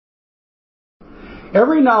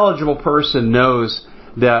Every knowledgeable person knows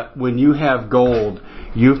that when you have gold,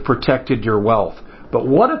 you've protected your wealth. But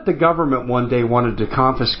what if the government one day wanted to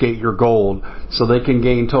confiscate your gold so they can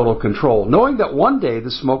gain total control, knowing that one day the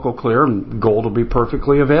smoke will clear and gold will be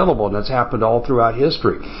perfectly available, and that's happened all throughout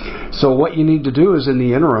history. So what you need to do is, in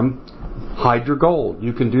the interim, hide your gold.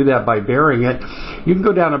 You can do that by burying it. You can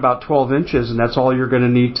go down about 12 inches, and that's all you're going to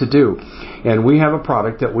need to do. And we have a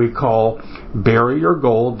product that we call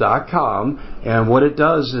buryyourgold.com, and what it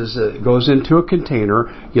does is it goes into a container.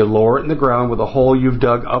 You lower it in the ground with a hole you've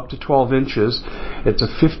dug up to 12 inches. It's a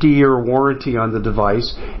 50-year warranty on the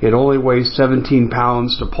device. It only weighs 17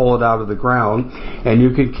 pounds to pull it out of the ground, and you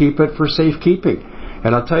can keep it for safekeeping.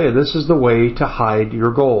 And I'll tell you, this is the way to hide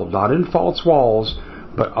your gold. Not in false walls,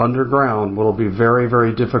 but underground, will be very,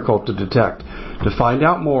 very difficult to detect. To find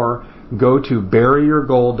out more, go to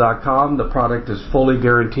buryyourgold.com. The product is fully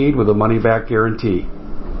guaranteed with a money-back guarantee.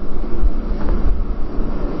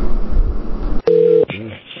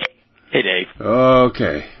 Hey, Dave.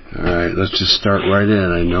 Okay. All right, let's just start right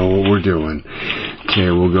in. I know what we're doing.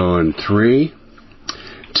 Okay, we'll go in 3,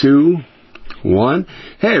 2, 1.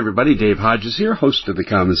 Hey, everybody. Dave Hodges here, host of The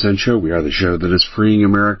Common Sense Show. We are the show that is freeing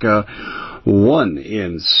America one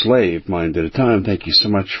enslaved mind at a time. Thank you so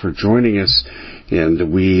much for joining us.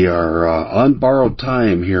 And we are on borrowed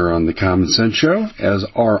time here on The Common Sense Show, as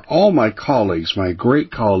are all my colleagues, my great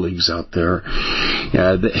colleagues out there.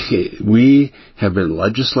 We have been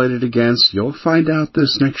legislated against. You'll find out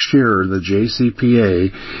this next year. The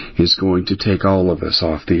JCPA is going to take all of us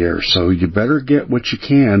off the air. So you better get what you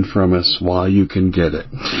can from us while you can get it.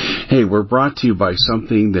 Hey, we're brought to you by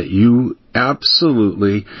something that you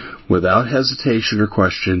absolutely, without hesitation or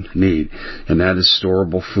question, need, and that is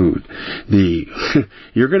storable food.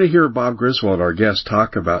 You're going to hear Bob Griswold, our guest,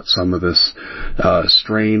 talk about some of this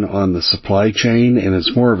strain on the supply chain, and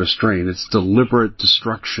it's more of a strain. It's deliberate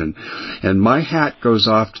destruction. And my hat goes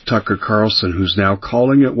off to Tucker Carlson, who's now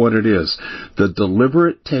calling it what it is, the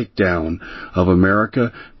deliberate takedown of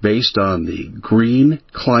America based on the green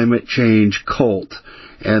climate change cult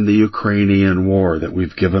and the Ukrainian war that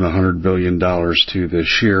we've given $100 billion to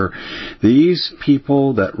this year. These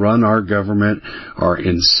people that run our government are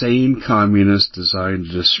insane communists designed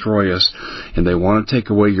to destroy us, and they want to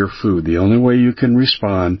take away your food. The only way you can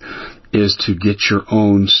respond is to get your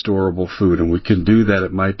own storable food, and we can do that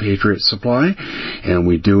at My Patriot Supply, and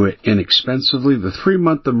we do it inexpensively. The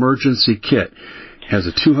 3-month emergency kit has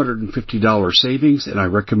a $250 savings, and I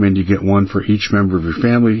recommend you get one for each member of your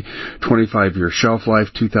family. 25-year shelf life,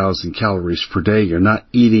 2,000 calories per day. You're not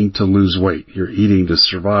eating to lose weight. You're eating to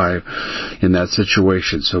survive in that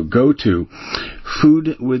situation. So go to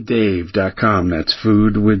foodwithdave.com. That's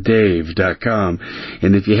foodwithdave.com.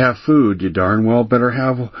 And if you have food, you darn well better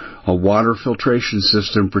have a water filtration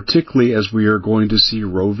system, particularly as we are going to see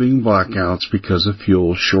roving blackouts because of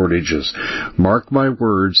fuel shortages. Mark my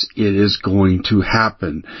words, it is going to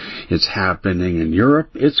happen. It's happening in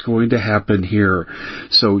Europe. It's going to happen here.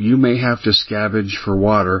 So you may have to scavenge for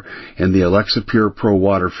water, and the Alexa Pure Pro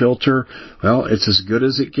water filter, well, it's as good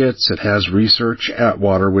as it gets. It has research at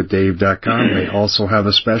waterwithdave.com. They also have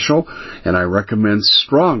a special, and I recommend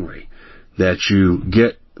strongly that you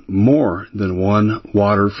get more than one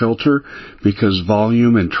water filter because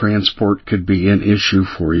volume and transport could be an issue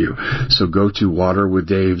for you. So go to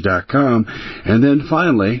waterwithdave.com. And then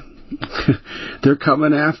finally, they're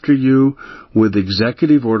coming after you with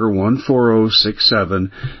Executive Order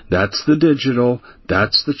 14067. That's the digital.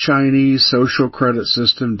 That's the Chinese social credit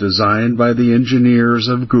system designed by the engineers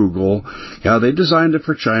of Google. Yeah, they designed it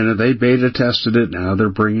for China. They beta tested it. Now they're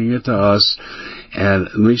bringing it to us. And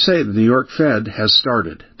let me say, the New York Fed has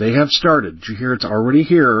started. They have started. Did you hear? It's already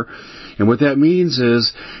here. And what that means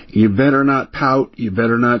is you better not pout. You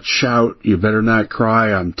better not shout. You better not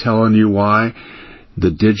cry. I'm telling you why.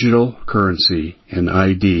 The digital currency and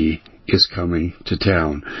ID is coming to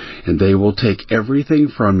town, and they will take everything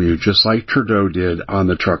from you, just like Trudeau did on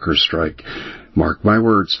the truckers' strike. Mark my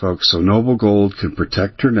words, folks. So Noble Gold can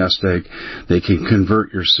protect your nest egg. They can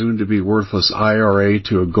convert your soon-to-be worthless IRA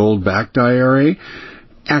to a gold-backed IRA.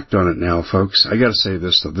 Act on it now, folks. I got to say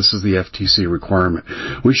this though. This is the FTC requirement.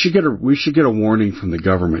 We should get a warning from the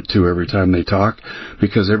government too every time they talk,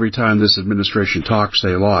 because every time this administration talks, they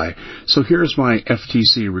lie. So here's my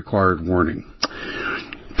FTC required warning.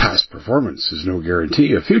 Past performance is no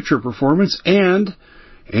guarantee of future performance, and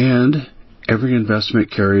every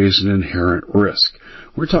investment carries an inherent risk.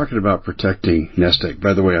 We're talking about protecting nest egg.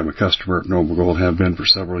 By the way, I'm a customer of Noble Gold, have been for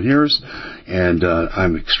several years, and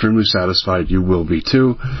I'm extremely satisfied. You will be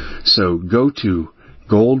too. So go to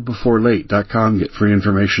goldbeforelate.com. Get free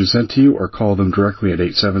information sent to you or call them directly at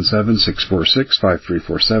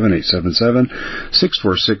 877-646-5347,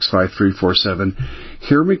 877-646-5347.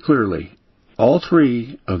 Hear me clearly. All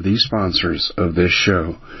three of these sponsors of this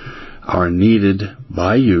show are needed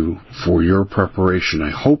by you for your preparation. I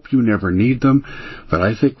hope you never need them, but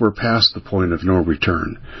I think we're past the point of no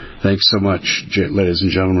return. Thanks so much, ladies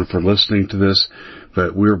and gentlemen, for listening to this.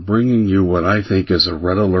 But we're bringing you what I think is a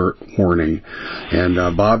red alert warning. And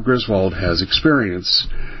Bob Griswold has experience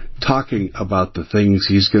talking about the things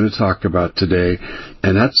he's going to talk about today,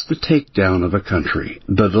 and that's the takedown of a country,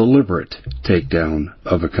 the deliberate takedown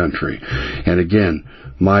of a country. And again,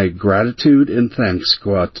 my gratitude and thanks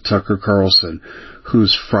go out to Tucker Carlson,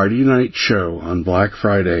 whose Friday night show on Black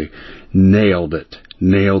Friday nailed it,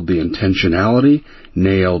 nailed the intentionality,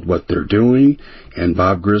 nailed what they're doing, and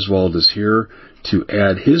Bob Griswold is here to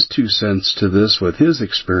add his 2 cents to this with his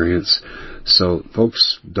experience. So,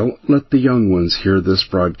 folks, don't let the young ones hear this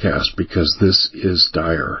broadcast because this is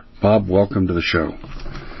dire. Bob, welcome to the show.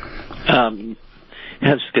 I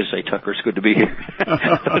was going to say, Tucker, it's good to be here.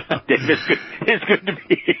 It's good to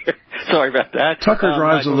be here. Sorry about that. Tucker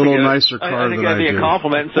drives a little nicer car than I do. I think that'd be a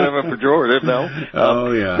compliment instead of a pejorative, though.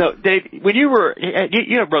 Oh, yeah. No, Dave, when you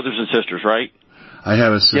have brothers and sisters, right? I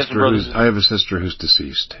have a sister who's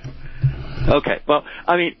deceased. Okay. Well,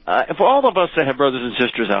 I mean, for all of us that have brothers and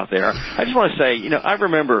sisters out there, I just want to say, I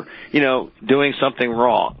remember, doing something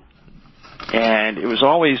wrong. And it was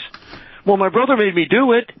always, well, my brother made me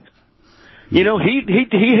do it. He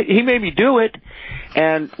made me do it.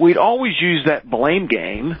 And we'd always use that blame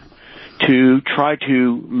game to try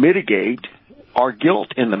to mitigate our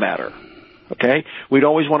guilt in the matter. Okay? We'd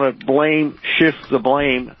always want to shift the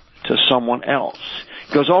blame to someone else.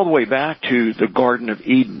 It goes all the way back to the Garden of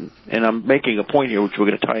Eden. And I'm making a point here, which we're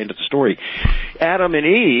going to tie into the story. Adam and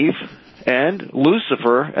Eve and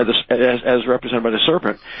Lucifer, as represented by the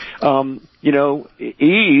serpent,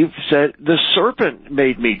 Eve said, the serpent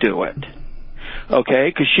made me do it. Okay?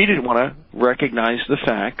 Because she didn't want to recognize the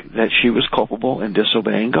fact that she was culpable in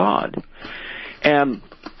disobeying God. And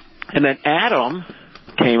then Adam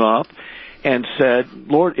came up and said,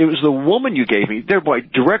 Lord, it was the woman you gave me, thereby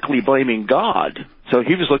directly blaming God. So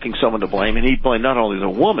he was looking someone to blame, and he blamed not only the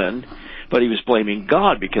woman, but he was blaming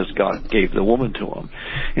God because God gave the woman to him.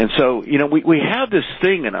 And so, we have this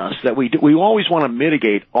thing in us that we always want to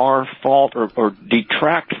mitigate our fault or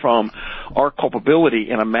detract from our culpability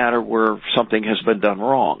in a matter where something has been done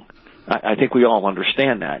wrong. I think we all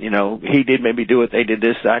understand that. He did maybe do it, they did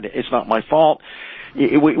this, that, it's not my fault.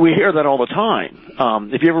 We hear that all the time.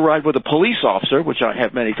 If you ever ride with a police officer, which I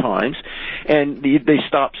have many times, and they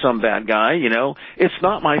stop some bad guy, it's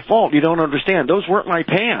not my fault. You don't understand. Those weren't my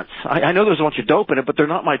pants. I know there's a bunch of dope in it, but they're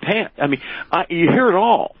not my pants. I mean, you hear it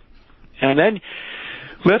all. And then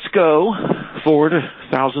let's go forward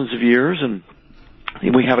thousands of years, and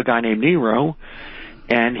we have a guy named Nero,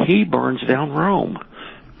 and he burns down Rome.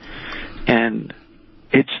 And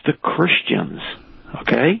it's the Christians,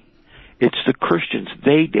 okay? It's the Christians.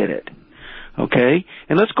 They did it. Okay?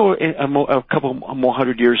 And let's go a couple more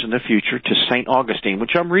 100 years in the future to St. Augustine,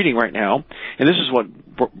 which I'm reading right now. And this is what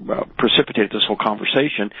precipitated this whole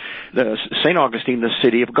conversation. St. Augustine, the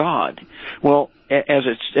city of God. Well, as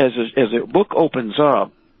the book opens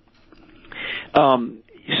up,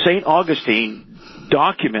 St. Augustine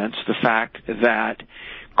documents the fact that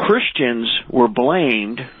Christians were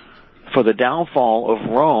blamed for the downfall of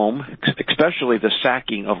Rome, especially the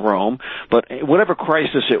sacking of Rome, but whatever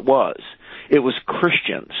crisis it was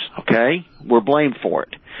Christians, okay, were blamed for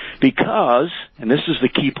it. Because, and this is the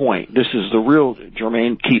key point, this is the real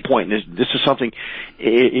germane key point, this is something,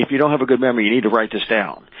 if you don't have a good memory, you need to write this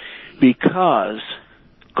down. Because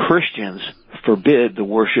Christians forbid the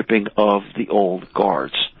worshiping of the old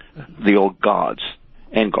gods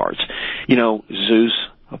and guards. Zeus,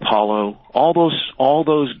 Apollo, all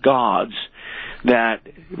those gods that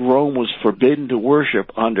Rome was forbidden to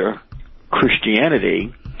worship under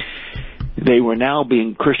Christianity,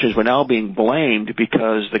 Christians were now being blamed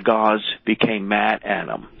because the gods became mad at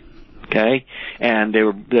them. Okay? And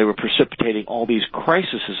they were precipitating all these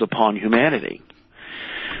crises upon humanity.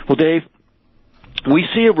 Well, Dave, we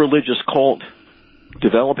see a religious cult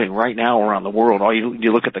developing right now around the world.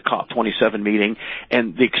 You look at the COP27 meeting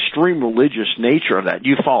and the extreme religious nature of that.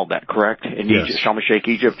 You followed that, correct? In yes. Egypt, Sharm el-Sheikh,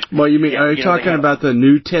 Egypt. Well, are you talking about the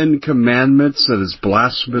new 10 Commandments that is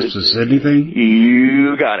blasphemous as anything?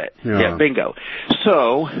 You got it. Yeah, bingo.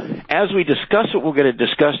 So, as we discuss what we're going to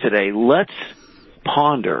discuss today, let's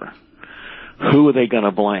ponder who are they going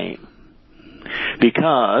to blame?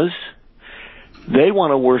 Because they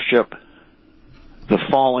want to worship the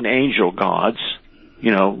fallen angel gods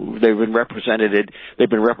They've been represented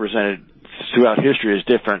throughout history as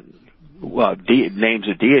different names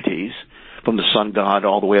of deities, from the sun god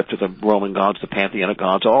all the way up to the Roman gods, the pantheon of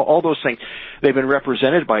gods, all those things. They've been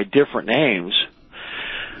represented by different names,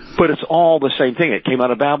 but it's all the same thing. It came out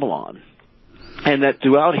of Babylon. And that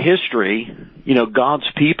throughout history, God's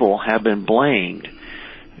people have been blamed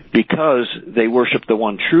because they worship the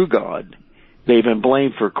one true God. They've been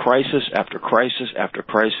blamed for crisis after crisis after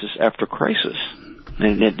crisis after crisis.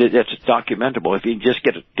 And that's documentable. If you just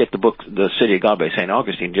get the book, The City of God by St.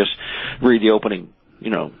 Augustine, just read the opening,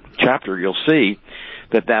 chapter, you'll see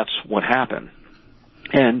that that's what happened.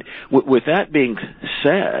 And with that being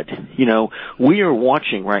said, we are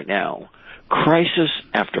watching right now crisis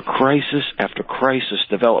after crisis after crisis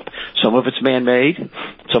develop. Some of it's man-made.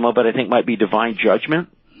 Some of it, I think, might be divine judgment.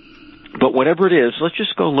 But whatever it is, let's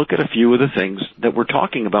just go look at a few of the things that we're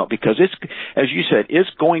talking about, because it's, as you said, it's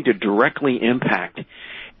going to directly impact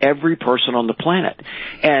every person on the planet.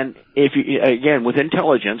 And if you, again, with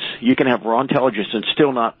intelligence, you can have raw intelligence and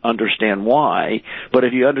still not understand why. But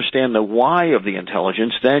if you understand the why of the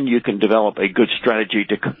intelligence, then you can develop a good strategy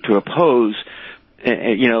to oppose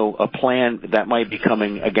a plan that might be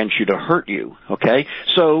coming against you to hurt you, okay?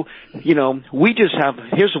 So,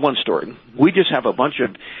 here's one story. We just have a bunch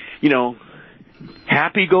of,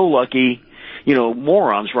 happy-go-lucky,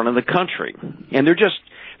 morons running the country. And they're just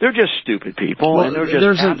stupid people, and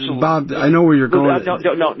they're just Bob, I know where you're going.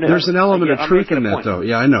 No, there's an element of truth in that, though.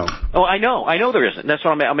 Yeah, I know. Oh, I know there isn't. That's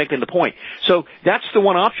what I'm making the point. So that's the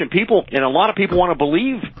one option. People, and a lot of people want to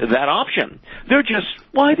believe that option. They're just,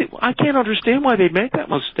 I can't understand why they'd make that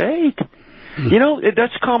mistake.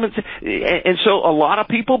 That's common. And so a lot of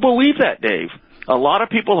people believe that, Dave. A lot of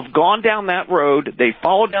people have gone down that road, they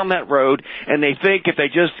follow down that road, and they think if they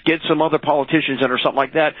just get some other politicians in or something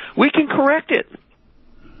like that, we can correct it.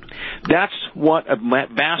 That's what a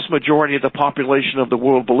vast majority of the population of the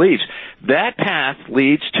world believes. That path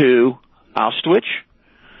leads to Auschwitz.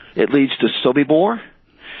 It leads to Sobibor.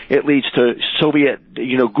 It leads to Soviet,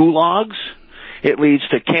 gulags. It leads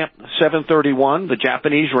to Camp 731, the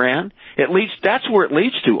Japanese ran. That's where it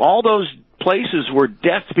leads to. All those places where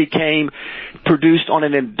death became produced on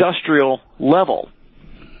an industrial level.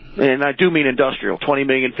 And I do mean industrial, 20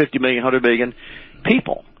 million, 50 million, 100 million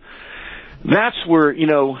people. That's where,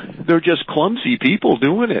 they're just clumsy people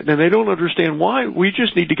doing it, and they don't understand why. We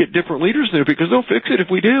just need to get different leaders there, because they'll fix it if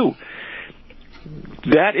we do.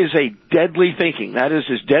 That is a deadly thinking. That is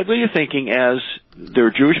as deadly a thinking as there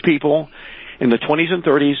are Jewish people in the 20s and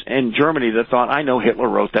 30s in Germany that thought, I know Hitler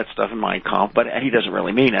wrote that stuff in Mein Kampf, but he doesn't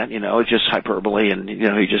really mean it, it's just hyperbole, and,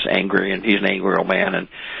 he's just angry, and he's an angry old man, and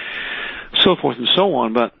so forth and so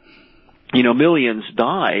on. But, millions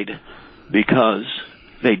died because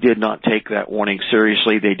they did not take that warning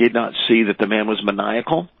seriously. They did not see that the man was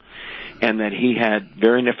maniacal and that he had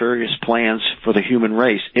very nefarious plans for the human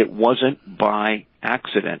race. It wasn't by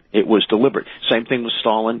accident. It was deliberate. Same thing with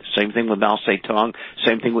Stalin. Same thing with Mao Zedong.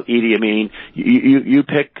 Same thing with Idi Amin. You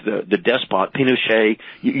pick the despot, Pinochet.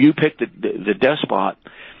 You pick the despot,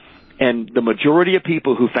 and the majority of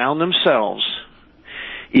people who found themselves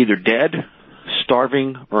either dead,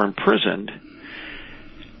 starving, or imprisoned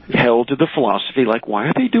held to the philosophy like, why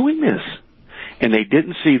are they doing this? And they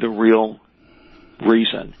didn't see the real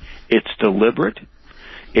reason. It's deliberate.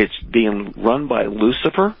 It's being run by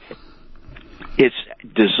Lucifer. It's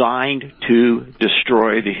designed to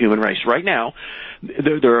destroy the human race. Right now,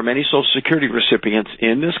 there are many Social Security recipients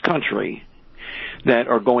in this country that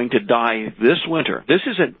are going to die this winter. This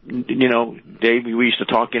isn't, Dave, we used to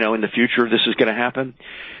talk, in the future this is going to happen.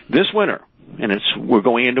 This winter, and we're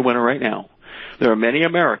going into winter right now. There are many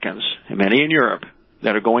Americans, and many in Europe,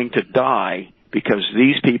 that are going to die because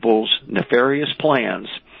these people's nefarious plans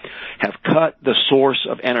have cut the source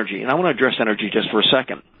of energy. And I want to address energy just for a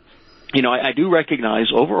second. I do recognize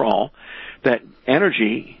overall that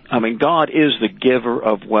energy, God is the giver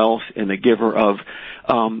of wealth and the giver of,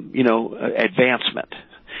 advancement.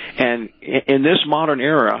 And in this modern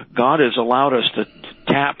era, God has allowed us to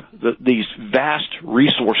tap these vast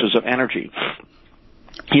resources of energy.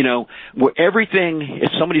 Where everything,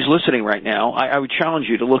 if somebody's listening right now, I would challenge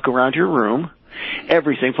you to look around your room.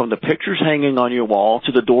 Everything from the pictures hanging on your wall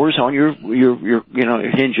to the doors on your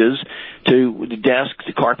hinges to the desk,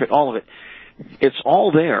 the carpet, all of it. It's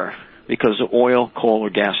all there because of oil, coal, or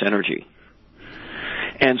gas energy.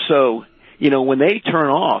 And so, when they turn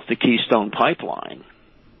off the Keystone Pipeline,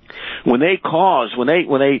 I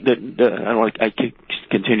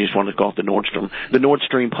continue to want to call it the Nord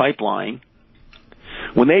Stream pipeline,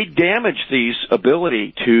 when they damage these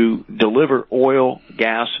ability to deliver oil,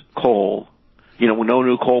 gas, coal, with no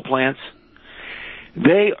new coal plants,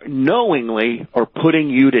 they knowingly are putting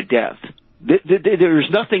you to death. There's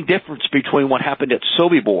nothing different between what happened at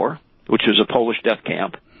Sobibor, which is a Polish death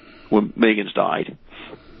camp when millions died,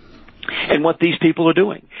 and what these people are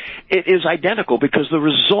doing. It is identical because the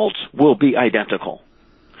results will be identical.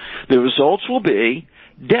 The results will be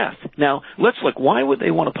death. Now, let's look. Why would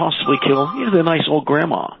they want to possibly kill the nice old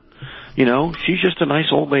grandma? She's just a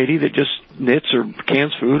nice old lady that just knits or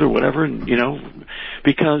cans food or whatever, and,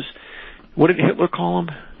 because what did Hitler call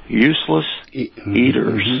them? Useless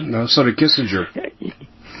eaters. Mm-hmm. No, so did Kissinger.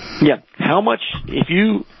 Yeah. How much, if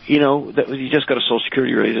you just got a Social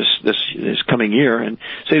Security raise this coming year, and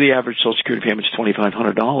say the average Social Security payment is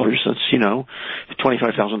 $2,500, that's,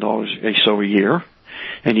 $25,000 or so a year,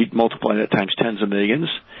 and you multiply that times tens of millions.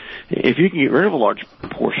 If you can get rid of a large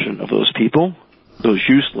portion of those people, those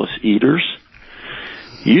useless eaters,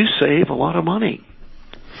 you save a lot of money.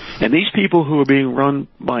 And these people who are being run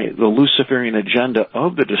by the Luciferian agenda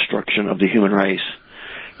of the destruction of the human race,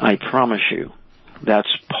 I promise you, that's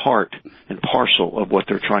part and parcel of what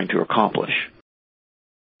they're trying to accomplish.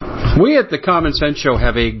 We at the Common Sense Show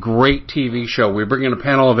have a great TV show. We bring in a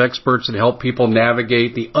panel of experts that help people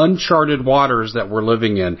navigate the uncharted waters that we're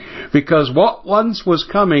living in. Because what once was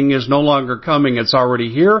coming is no longer coming. It's already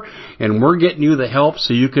here, and we're getting you the help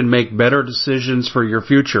so you can make better decisions for your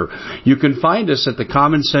future. You can find us at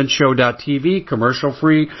thecommonsenseshow.tv,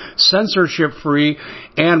 commercial-free, censorship-free,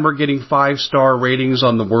 and we're getting 5-star ratings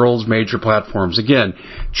on the world's major platforms. Again,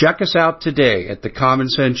 check us out today at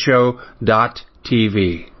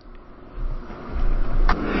thecommonsenseshow.tv.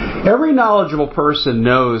 Every knowledgeable person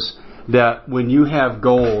knows that when you have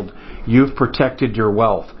gold, you've protected your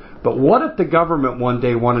wealth. But what if the government one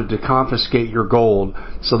day wanted to confiscate your gold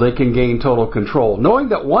so they can gain total control, knowing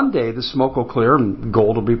that one day the smoke will clear and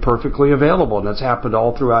gold will be perfectly available, and that's happened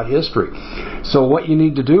all throughout history. So what you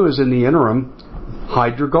need to do is, in the interim,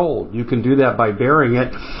 hide your gold. You can do that by burying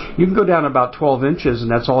it. You can go down about 12 inches, and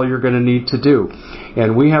that's all you're going to need to do.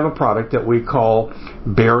 And we have a product that we call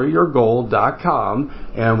buryyourgold.com,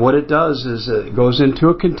 and what it does is it goes into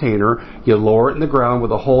a container. You lower it in the ground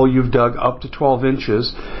with a hole you've dug up to 12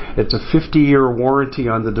 inches. It's a 50-year warranty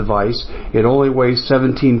on the device. It only weighs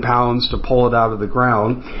 17 pounds to pull it out of the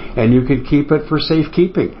ground, and you can keep it for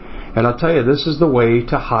safekeeping. And I'll tell you, this is the way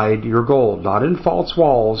to hide your gold. Not in false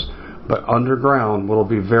walls, but underground will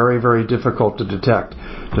be very, very difficult to detect.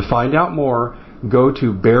 To find out more, go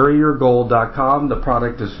to buryyourgold.com. The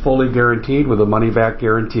product is fully guaranteed with a money-back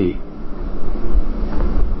guarantee.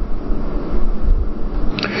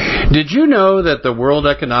 Did you know that the World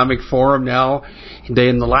Economic Forum now,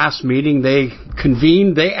 in the last meeting they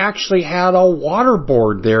convened, they actually had a water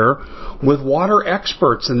board there with water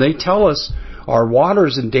experts, and they tell us our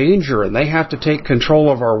water's in danger and they have to take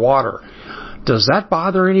control of our water. Does that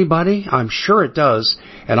bother anybody? I'm sure it does.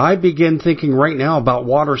 And I begin thinking right now about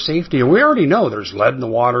water safety. And we already know there's lead in the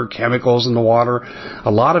water, chemicals in the water.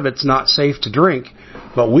 A lot of it's not safe to drink.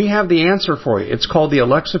 But we have the answer for you. It's called the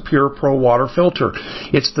Alexa Pure Pro Water Filter.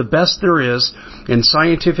 It's the best there is, and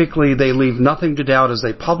scientifically they leave nothing to doubt as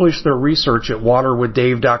they publish their research at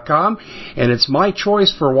waterwithdave.com, and it's my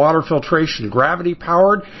choice for water filtration. Gravity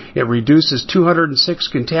powered, it reduces 206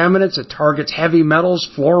 contaminants, it targets heavy metals,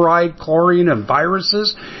 fluoride, chlorine, and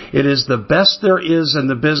viruses. It is the best there is in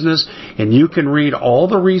the business, and you can read all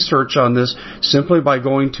the research on this simply by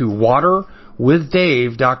going to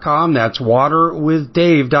waterwithdave.com. That's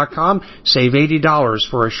waterwithdave.com. Save $80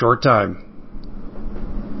 for a short time.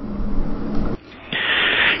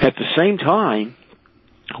 At the same time,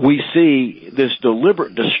 we see this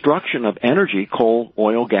deliberate destruction of energy, coal,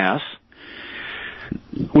 oil, gas,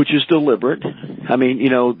 which is deliberate. I mean,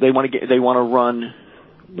 they want to run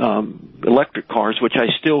electric cars, which I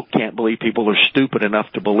still can't believe people are stupid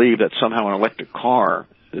enough to believe that somehow an electric car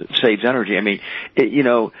saves energy. I mean,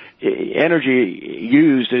 energy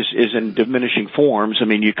used is in diminishing forms. I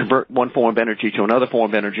mean, you convert one form of energy to another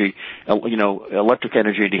form of energy, electric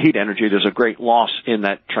energy to heat energy. There's a great loss in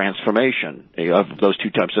that transformation of those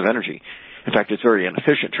two types of energy. In fact, it's very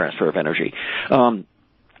inefficient transfer of energy.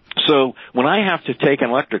 So when I have to take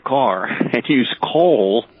an electric car and use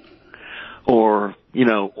coal or,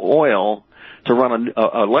 oil to run an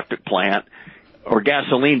electric plant, or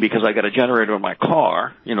gasoline because I got a generator in my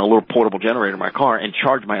car, a little portable generator in my car, and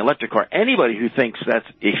charge my electric car. Anybody who thinks that's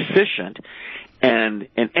efficient and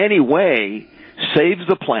in any way saves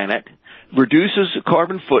the planet, reduces the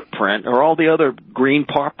carbon footprint, or all the other green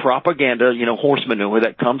propaganda, horse manure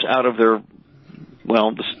that comes out of their,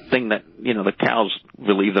 this thing that, the cows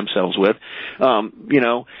relieve themselves with, that's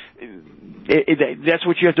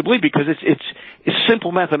what you have to believe, because it's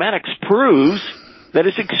simple mathematics proves that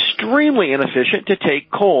it's extremely inefficient to take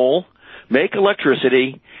coal, make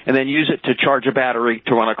electricity, and then use it to charge a battery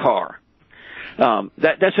to run a car.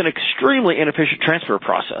 That's an extremely inefficient transfer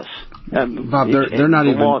process. Bob, they're not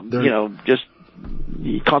even... just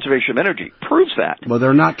conservation of energy proves that. Well,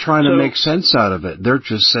 they're not trying to make sense out of it. They're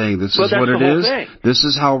just saying this is what it is. This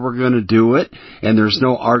is how we're going to do it, and there's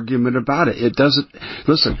no argument about it. It doesn't...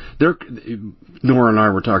 Listen, Nora and I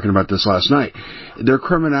were talking about this last night. Their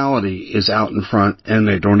criminality is out in front, and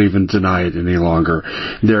they don't even deny it any longer.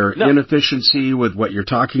 Their inefficiency with what you're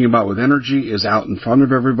talking about with energy is out in front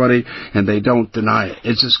of everybody, and they don't deny it.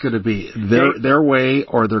 It's just going to be their way,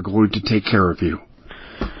 or they're going to take care of you.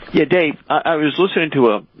 Yeah, Dave, I was listening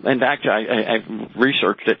to in fact, I've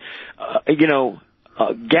researched it.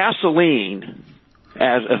 Gasoline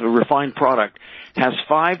as a refined product has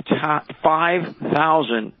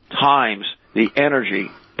 5,000 times the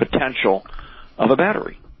energy potential of a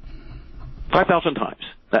battery. 5,000 times.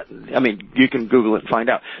 You can Google it and find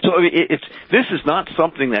out. So this is not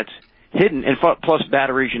something that's hidden, and plus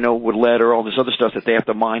batteries, with lead or all this other stuff that they have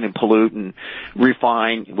to mine and pollute and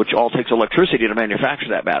refine, which all takes electricity to manufacture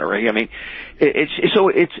that battery.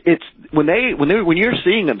 When you're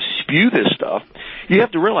seeing them spew this stuff, you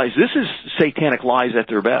have to realize this is satanic lies at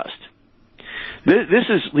their best. This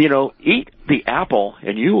is, eat the apple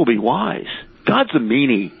and you will be wise. God's a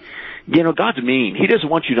meanie. God's mean. He doesn't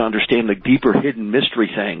want you to understand the deeper hidden mystery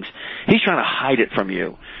things. He's trying to hide it from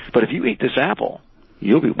you. But if you eat this apple,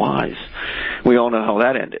 you'll be wise. We all know how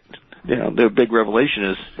that ended. The big revelation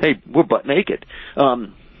is, hey, we're butt naked.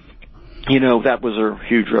 That was a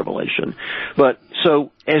huge revelation. But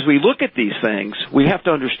so as we look at these things, we have to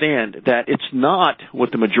understand that it's not what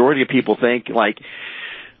the majority of people think, like,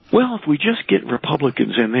 well, if we just get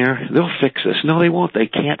Republicans in there, they'll fix this. No, they won't. They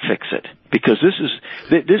can't fix it because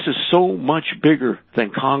this is so much bigger than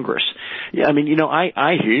Congress.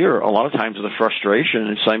 I hear a lot of times the frustration,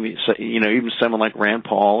 and even someone like Rand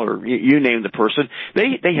Paul or you name the person,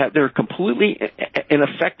 they're completely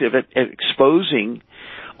ineffective at exposing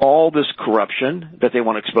all this corruption that they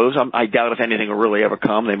want to expose. I doubt if anything will really ever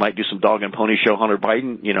come. They might do some dog and pony show, Hunter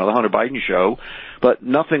Biden, the Hunter Biden show, but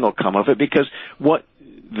nothing will come of it because what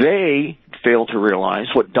they failed to realize,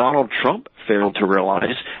 what Donald Trump failed to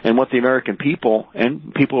realize, and what the American people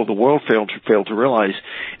and people of the world failed to realize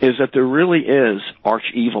is that there really is arch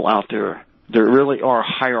evil out there. There really are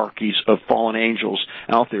hierarchies of fallen angels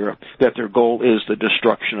out there, that their goal is the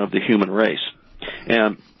destruction of the human race.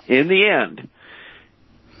 And in the end,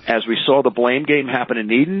 as we saw the blame game happen in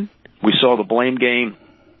Eden, we saw the blame game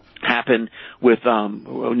happen with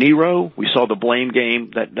Nero. We saw the blame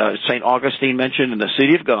game that St. Augustine mentioned in the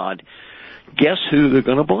City of God. Guess who they're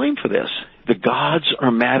going to blame for this? The gods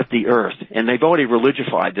are mad at the earth, and they've already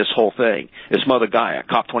religified this whole thing. It's Mother Gaia.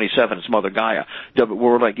 COP27, it's Mother Gaia.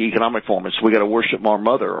 World Economic Forum, it's we got to worship our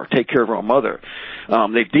mother or take care of our mother.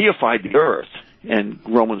 They've deified the earth, and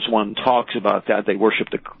Romans 1 talks about that. They worship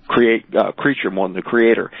the creature more than the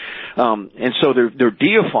creator. And so they're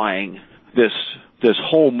deifying this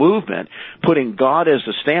whole movement, putting God as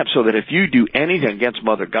the stamp so that if you do anything against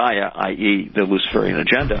Mother Gaia, i.e. the Luciferian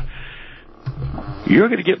agenda, you're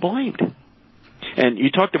going to get blamed. And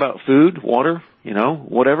you talked about food, water,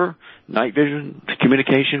 whatever, night vision,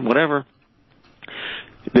 communication, whatever.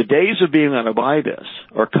 The days of being able to buy this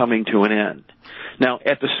are coming to an end. Now,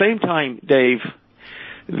 at the same time, Dave,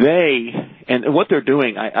 and what they're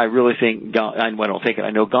doing, I really think, God, I don't think it,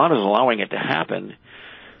 I know God is allowing it to happen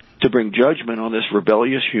to bring judgment on this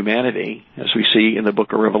rebellious humanity, as we see in the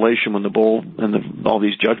book of Revelation when the bull and all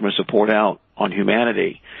these judgments are poured out on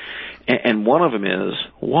humanity. And one of them is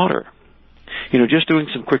water. Just doing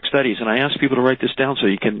some quick studies, and I ask people to write this down so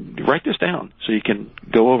you can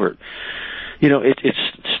go over it. It's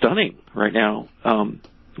stunning right now,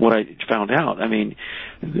 what I found out. The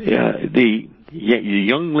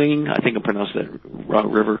Yangling, I think I pronounced that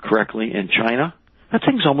river correctly, in China, that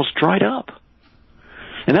thing's almost dried up.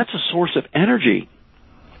 And that's a source of energy.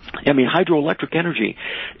 Hydroelectric energy.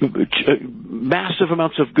 Massive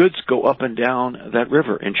amounts of goods go up and down that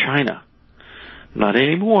river in China. Not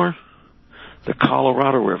anymore. The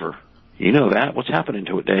Colorado River. You know that. What's happening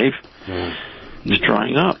to it, Dave? It's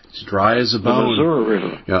drying up. It's dry as a bone. The Missouri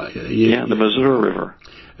River. The Missouri River.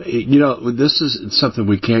 This is something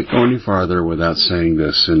we can't go any farther without saying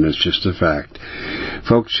this, and it's just a fact.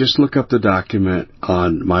 Folks, just look up the document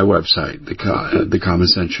on my website, the Common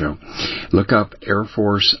Sense Show. Look up Air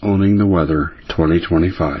Force Owning the Weather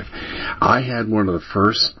 2025. I had one of the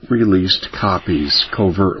first released copies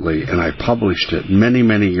covertly, and I published it many,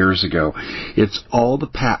 many years ago. It's all the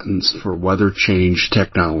patents for weather change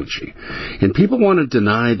technology. And people want to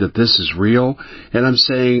deny that this is real, and I'm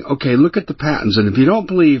saying, okay, look at the patents, and if you don't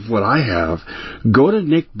believe what I have, go to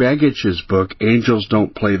Nick Begich's book, Angels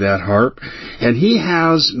Don't Play That Harp, and he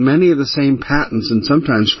has many of the same patents and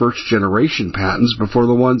sometimes first-generation patents before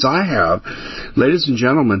the ones I have. Ladies and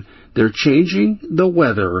gentlemen, they're changing the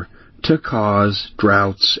weather to cause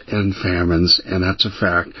droughts and famines, and that's a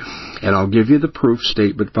fact. And I'll give you the proof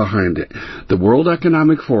statement behind it. The World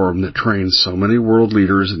Economic Forum that trains so many world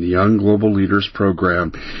leaders in the Young Global Leaders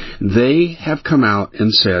program, they have come out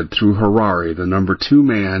and said through Harari, the number 2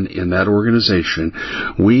 man in that organization,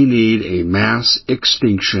 we need a mass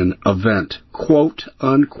extinction event, quote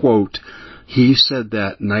unquote. He said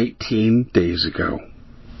that 19 days ago.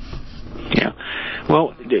 Yeah.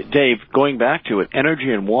 Well, Dave, going back to it,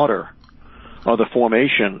 energy and water are the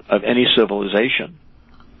formation of any civilization.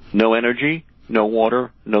 No energy, no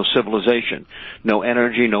water, no civilization. No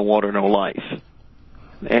energy, no water, no life.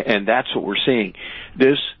 And that's what we're seeing.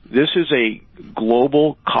 This is a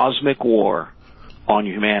global cosmic war on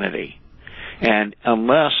humanity. And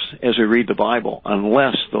unless, as we read the Bible,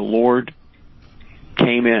 unless the Lord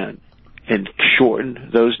came in and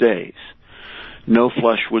shortened those days, no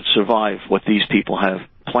flesh would survive what these people have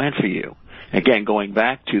planned for you. Again, going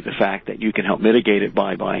back to the fact that you can help mitigate it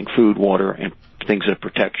by buying food, water, and things of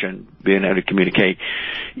protection, being able to communicate,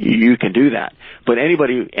 you can do that. But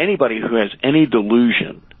anybody who has any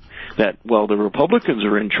delusion that, well, the Republicans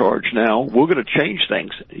are in charge now, we're going to change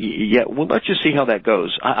things. Yeah, well, let's just see how that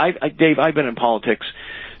goes. Dave, I've been in politics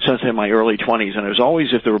since in my early 20s, and it was always,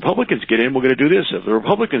 if the Republicans get in, we're going to do this. If the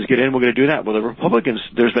Republicans get in, we're going to do that. Well, the Republicans,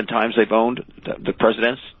 there's been times they've owned the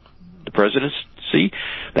presidency,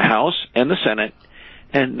 the House, and the Senate,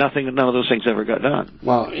 and none of those things ever got done.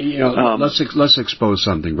 Well, let's expose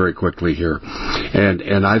something very quickly here,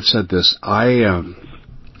 and I've said this.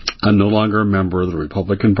 I'm no longer a member of the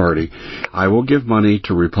Republican Party. I will give money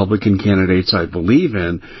to Republican candidates I believe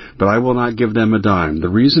in, but I will not give them a dime. The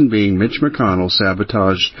reason being, Mitch McConnell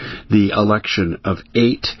sabotaged the election of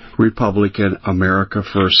 8 Republican America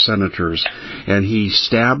First senators, and he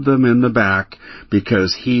stabbed them in the back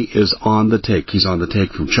because he is on the take. He's on the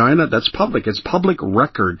take from China. That's public. It's public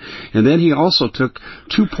record. And then he also took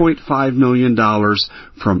 $2.5 million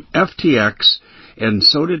from FTX, and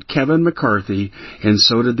so did Kevin McCarthy, and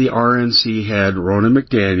so did the RNC head, Ronan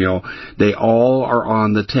McDaniel. They all are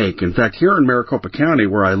on the take. In fact, here in Maricopa County,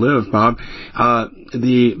 where I live, Bob,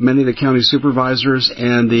 many of the county supervisors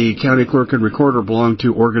and the county clerk and recorder belong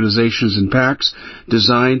to organizations and PACs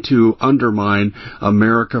designed to undermine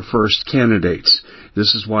America First candidates.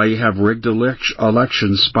 This is why you have rigged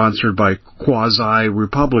elections sponsored by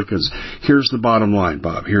quasi-Republicans. Here's the bottom line,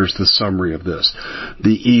 Bob. Here's the summary of this.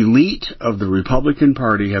 The elite of the Republican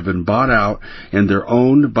Party have been bought out, and they're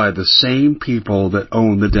owned by the same people that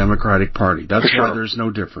own the Democratic Party. That's why there's no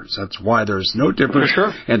difference. That's why there's no difference.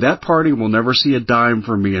 For sure. And that party will never see a dime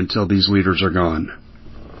from me until these leaders are gone.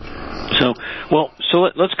 So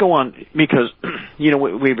let's go on, because,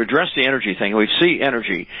 we've addressed the energy thing. We see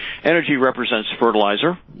energy. Energy represents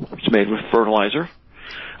fertilizer. It's made with fertilizer.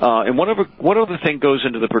 And what other thing goes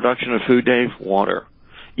into the production of food, Dave? Water.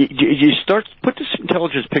 You start to put this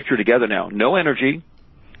intelligence picture together now. No energy,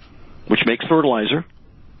 which makes fertilizer.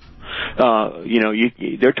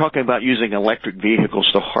 They're talking about using electric vehicles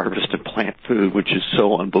to harvest and plant food, which is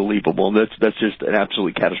so unbelievable. And that's just an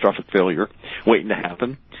absolutely catastrophic failure waiting to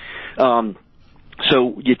happen.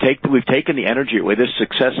 So we've taken the energy away. This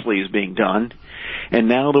successfully is being done, and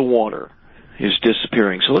now the water is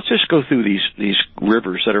disappearing. So let's just go through these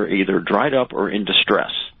rivers that are either dried up or in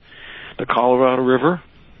distress. The Colorado River,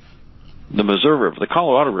 the Missouri River. The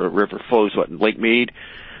Colorado River flows in Lake Mead.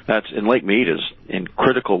 Lake Mead is in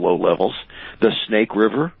critical low levels. The Snake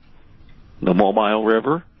River, the Mobile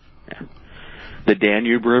River, the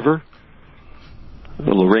Danube River,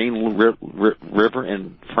 the Lorraine River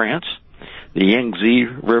in France, the Yangtze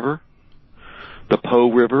River, the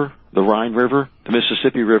Po River, the Rhine River, the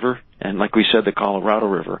Mississippi River, and like we said, the Colorado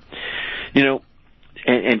River.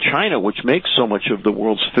 And China, which makes so much of the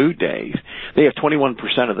world's food, Dave, they have 21%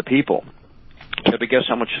 of the people. Can you guess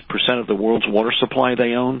how much percent of the world's water supply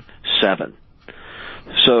they own? 7.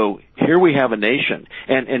 So here we have a nation,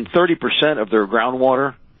 and 30% of their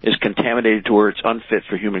groundwater is contaminated to where it's unfit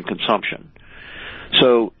for human consumption.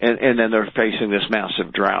 So, and then they're facing this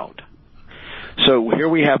massive drought. So here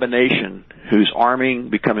we have a nation whose arming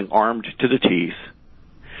becoming armed to the teeth.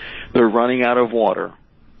 They're running out of water.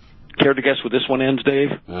 Care to guess where this one ends, Dave?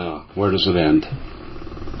 Where does it end?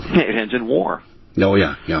 It ends in war. Oh,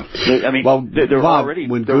 yeah. I mean, well, they're Bob,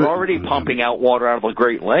 already pumping out water out of the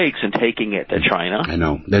Great Lakes and taking it to China. I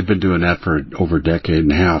know. They've been doing that for over a decade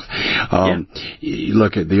and a half.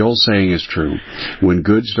 Look, the old saying is true. When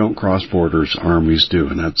goods don't cross borders, armies do,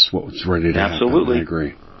 and that's what's ready to happen. Absolutely. I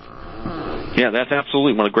agree. Yeah, that's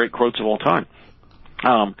absolutely one of the great quotes of all time.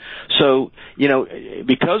 So,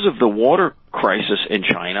 because of the water crisis in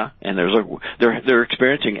China, and they're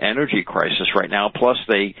experiencing energy crisis right now, plus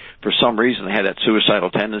for some reason, they had that suicidal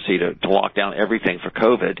tendency to lock down everything for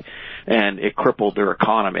COVID, and it crippled their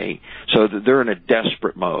economy. So they're in a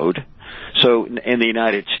desperate mode. So in the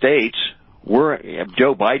United States,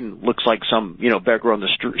 Joe Biden looks like some, beggar on the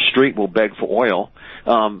street will beg for oil,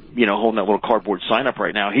 holding that little cardboard sign up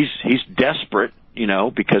right now. He's desperate,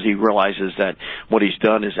 because he realizes that what he's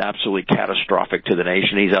done is absolutely catastrophic to the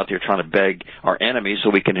nation. He's out there trying to beg our enemies so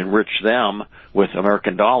we can enrich them with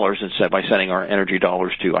American dollars instead by sending our energy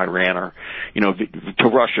dollars to Iran or, to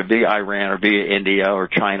Russia via Iran or via India or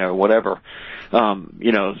China or whatever.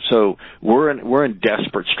 So we're in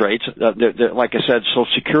desperate straits. Like I said, Social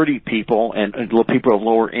Security people and people of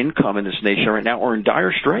lower income in this nation right now are in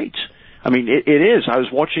dire straits. I mean, it is. I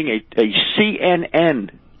was watching a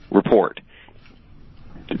CNN report.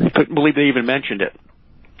 I couldn't believe they even mentioned it.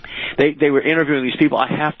 They were interviewing these people. I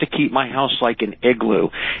have to keep my house like an igloo.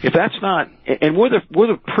 If that's not, and we're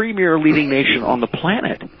the premier leading nation on the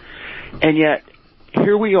planet, and yet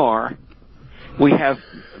here we are. We have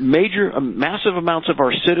massive amounts of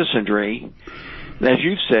our citizenry, as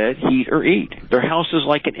you've said, heat or eat. Their house is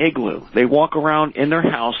like an igloo. They walk around in their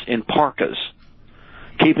house in parkas,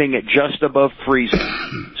 keeping it just above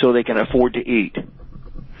freezing so they can afford to eat.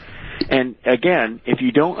 And again, if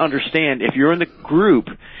you don't understand, if you're in the group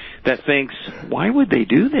that thinks, why would they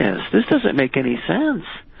do this? This doesn't make any sense.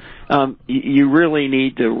 You really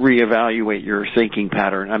need to reevaluate your thinking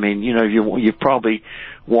pattern. I mean, you've probably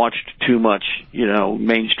watched too much,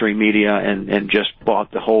 mainstream media and just bought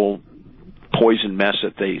the whole poison mess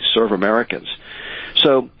that they serve Americans.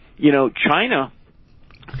 So, China,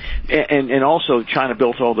 and also China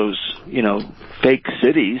built all those, fake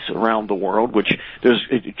cities around the world, which there's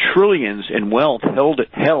trillions in wealth held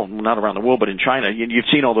not around the world, but in China. You've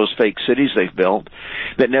seen all those fake cities they've built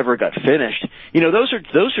that never got finished. Those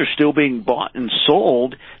are still being bought and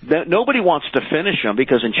sold. That nobody wants to finish them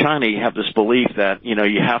because in China you have this belief that, you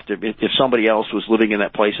have to, if somebody else was living in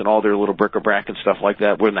that place and all their little bric-a-brac and stuff like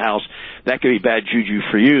that were in the house, that could be bad juju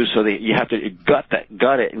for you. So you have to gut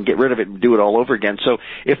it and get rid of it and do it all over again. So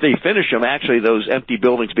if they finish them, actually those empty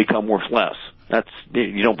buildings become worth less.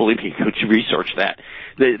 You don't believe me? Could you research that?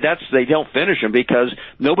 They don't finish them because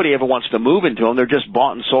nobody ever wants to move into them. They're just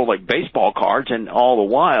bought and sold like baseball cards, and all the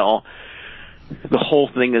while, the whole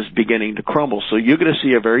thing is beginning to crumble. So you're going to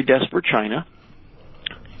see a very desperate China.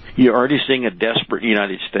 You're already seeing a desperate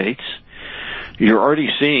United States. You're already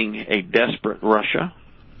seeing a desperate Russia,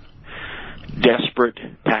 desperate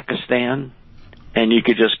Pakistan. And you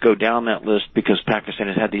could just go down that list because Pakistan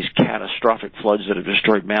has had these catastrophic floods that have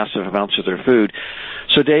destroyed massive amounts of their food.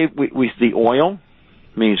 So, Dave, the oil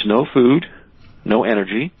means no food, no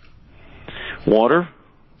energy. Water,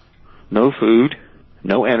 no food,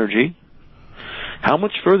 no energy. How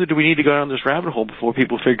much further do we need to go down this rabbit hole before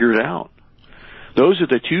people figure it out? Those are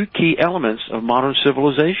the two key elements of modern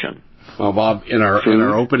civilization. Well, Bob, in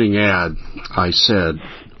our opening ad, I said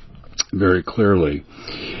very clearly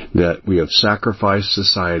that we have sacrificed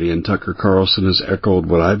society, and Tucker Carlson has echoed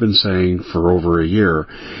what I've been saying for over a year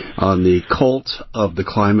on the cult of the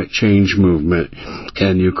climate change movement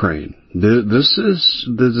in Ukraine. This is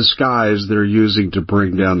the disguise they're using to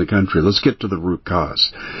bring down the country. Let's get to the root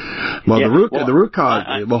cause. Well, the root cause.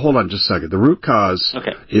 Hold on just a second. The root cause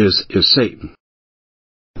is Satan.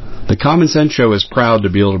 The Common Sense Show is proud to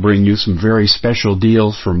be able to bring you some very special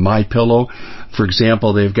deals from MyPillow. For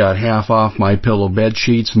example, they've got half off MyPillow bed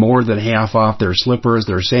sheets, more than half off their slippers,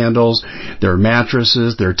 their sandals, their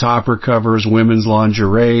mattresses, their topper covers, women's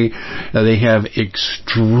lingerie. They have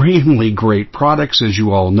extremely great products, as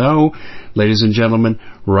you all know. Ladies and gentlemen,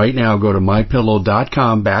 right now go to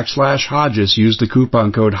mypillow.com/Hodges. Use the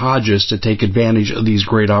coupon code Hodges to take advantage of these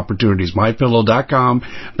great opportunities.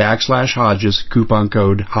 mypillow.com/Hodges, coupon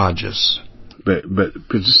code Hodges. but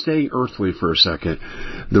just staying earthly for a second,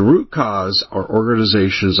 the root cause are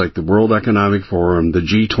organizations like the World Economic Forum, the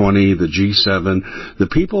G20, the G7, the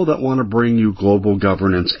people that want to bring you global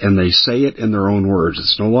governance, and they say it in their own words.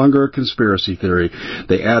 It's no longer a conspiracy theory.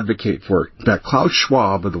 They advocate for it. That Klaus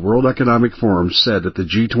Schwab of the World Economic Forum said at the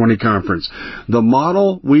G20 conference, the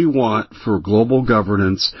model we want for global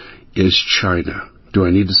governance is China. Do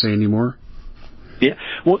I need to say any more? Yeah.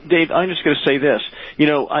 Well, Dave, I'm just going to say this.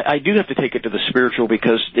 I do have to take it to the spiritual,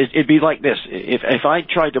 because it'd be like this. If I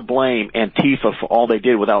tried to blame Antifa for all they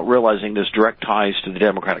did without realizing there's direct ties to the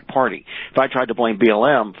Democratic Party, if I tried to blame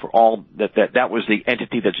BLM for all that was the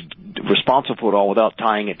entity that's responsible for it all without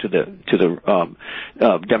tying it to the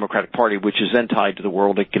Democratic Party, which is then tied to the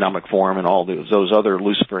World Economic Forum and all those other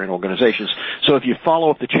Luciferian organizations. So if you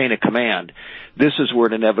follow up the chain of command, this is where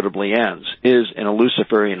it inevitably ends, is in a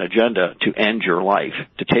Luciferian agenda to end your life,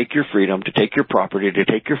 to take your freedom, to take your property, to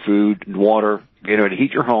take your food and water, to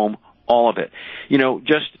heat your home, all of it.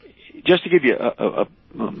 Just to give you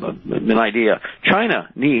an idea, China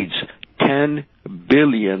needs 10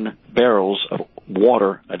 billion barrels of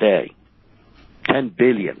water a day. 10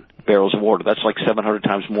 billion barrels of water. That's like 700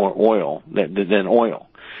 times more oil than oil.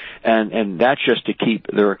 And that's just to keep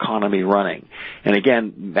their economy running. And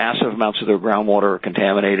again, massive amounts of their groundwater are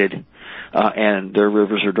contaminated, and their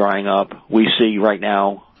rivers are drying up. We see right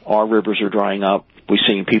now our rivers are drying up. We're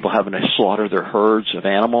seeing people having to slaughter their herds of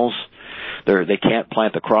animals. They can't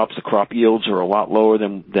plant the crops. The crop yields are a lot lower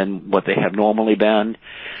than what they have normally been.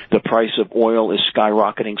 The price of oil is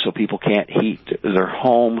skyrocketing, so people can't heat their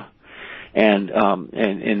home. And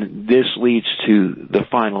this leads to the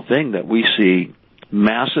final thing that we see,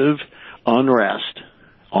 massive unrest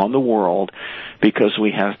on the world, because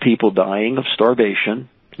we have people dying of starvation,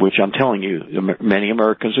 which I'm telling you, many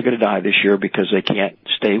Americans are going to die this year because they can't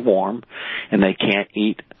stay warm and they can't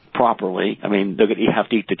eat properly. I mean, they're going to have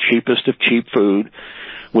to eat the cheapest of cheap food,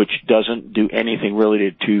 which doesn't do anything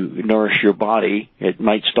really to nourish your body. It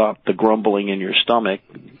might stop the grumbling in your stomach,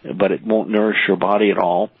 but it won't nourish your body at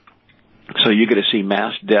all. So you're going to see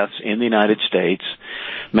mass deaths in the United States,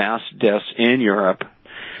 mass deaths in Europe.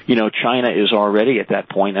 China is already at that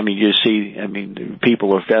point. I mean,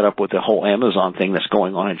 people are fed up with the whole Amazon thing that's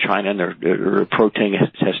going on in China, and they're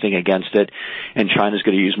protesting against it. And China's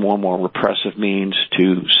going to use more and more repressive means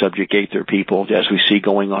to subjugate their people. As we see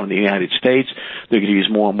going on in the United States, they're going to use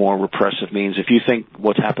more and more repressive means. If you think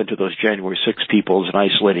what's happened to those January 6 people is an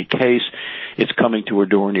isolated case, it's coming to a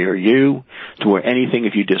door near you, to where anything,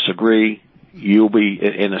 if you disagree, you'll be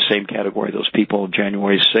in the same category those people of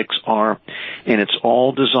January 6 are. And it's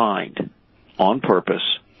all designed on purpose.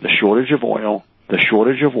 The shortage of oil, the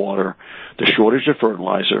shortage of water, the shortage of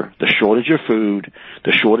fertilizer, the shortage of food,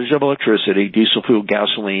 the shortage of electricity, diesel fuel,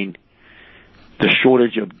 gasoline, the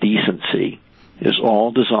shortage of decency is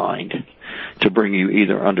all designed to bring you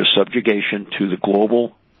either under subjugation to the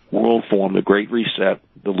global world form, the Great Reset,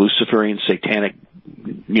 the Luciferian satanic,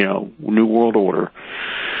 New World Order,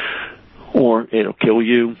 or it'll kill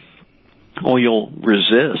you, or you'll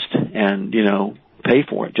resist and, pay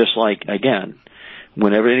for it. Just like, again,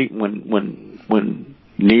 when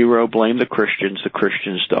Nero blamed the Christians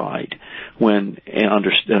died. When,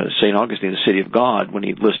 under St. Augustine, the City of God, when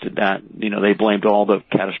he listed that, they blamed all the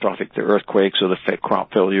earthquakes or the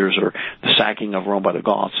crop failures or the sacking of Rome by the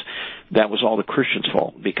Goths. That was all the Christians'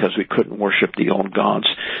 fault, because we couldn't worship the old gods.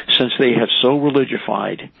 Since they have so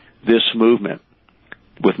religified this movement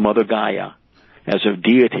with Mother Gaia as a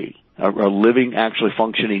deity, a living, actually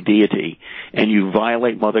functioning deity, and you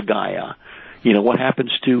violate Mother Gaia, what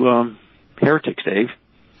happens to heretics, Dave?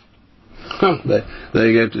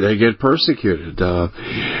 They get persecuted.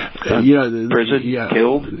 Prison,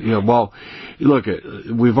 killed. Well, look,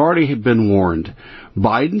 we've already been warned.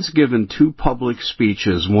 Biden's given 2 public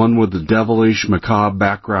speeches, one with the devilish, macabre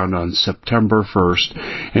background on September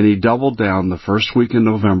 1st, and he doubled down the first week in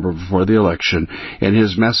November before the election, and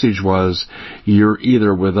his message was, you're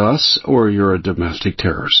either with us or you're a domestic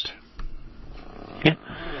terrorist. Yeah.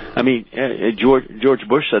 I mean, George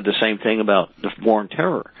Bush said the same thing about the war on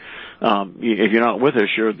terror. If you're not with us,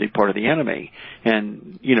 you're the part of the enemy.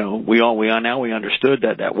 And, we understood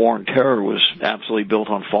that war on terror was absolutely built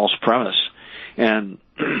on false premise. And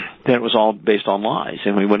that it was all based on lies.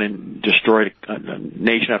 And we went and destroyed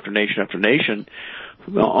nation after nation after nation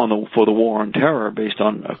for the war on terror based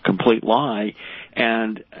on a complete lie.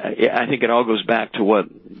 And I think it all goes back to what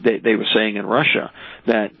they were saying in Russia,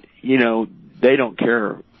 that, they don't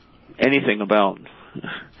care anything about,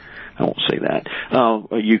 I won't say that,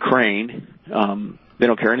 Ukraine. They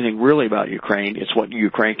don't care anything really about Ukraine. It's what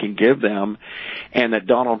Ukraine can give them. And that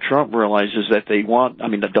Donald Trump realizes that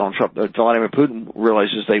Vladimir Putin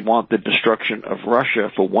realizes they want the destruction of Russia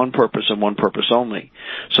for one purpose and one purpose only.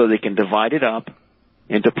 So they can divide it up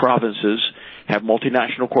into provinces, have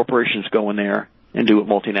multinational corporations go in there and do what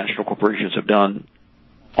multinational corporations have done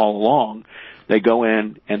all along. They go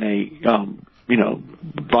in and they,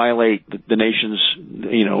 violate the nation's,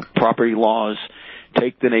 property laws,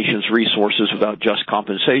 take the nation's resources without just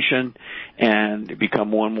compensation, and become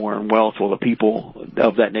more and more in wealth, while the people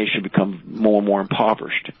of that nation become more and more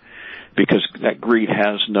impoverished, because that greed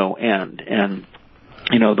has no end. And,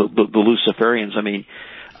 the Luciferians,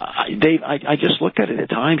 Dave, I just look at it at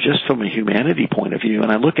times just from a humanity point of view,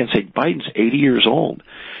 and I look and say, Biden's 80 years old.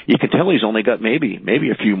 You can tell he's only got maybe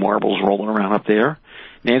a few marbles rolling around up there.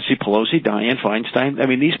 Nancy Pelosi, Dianne Feinstein.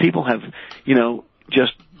 These people have,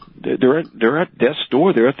 they're at death's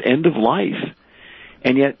door. They're at the end of life.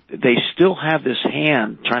 And yet they still have this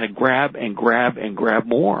hand trying to grab and grab and grab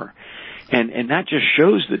more. And that just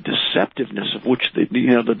shows the deceptiveness of which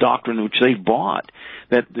the doctrine which they bought,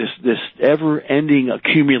 that this ever-ending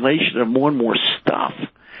accumulation of more and more stuff.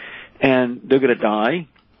 And they're going to die.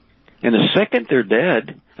 And the second they're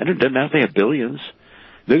dead, and it doesn't matter if they have billions,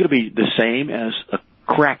 they're going to be the same as a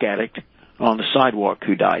crack addict on the sidewalk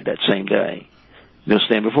who died that same day. They'll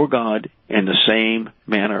stand before God in the same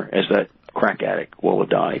manner as that crack addict will have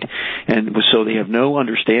died. And so they have no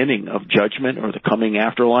understanding of judgment or the coming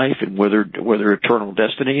afterlife and where their eternal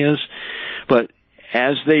destiny is. But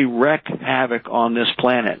as they wreak havoc on this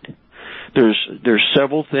planet, there's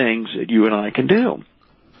several things that you and I can do.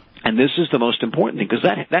 And this is the most important thing, because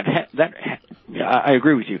I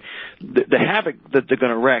agree with you. The havoc that they're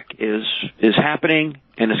going to wreak is happening,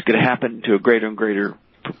 and it's going to happen to a greater and greater,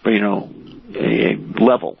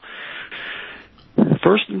 level.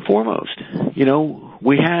 First and foremost, I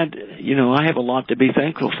have a lot to be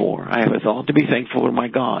thankful for. I have a lot to be thankful for my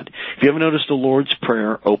God. If you ever noticed, the Lord's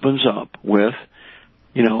Prayer opens up with,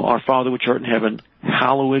 Our Father which art in heaven,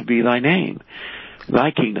 hallowed be thy name.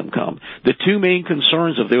 Thy kingdom come. The two main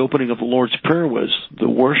concerns of the opening of the Lord's Prayer was the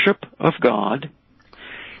worship of God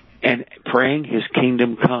and praying His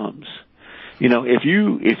kingdom comes.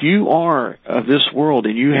 If you are of this world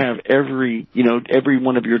and you have every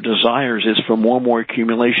one of your desires is for more and more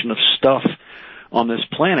accumulation of stuff on this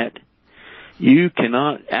planet, you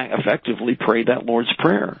cannot effectively pray that Lord's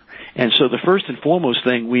Prayer. And so the first and foremost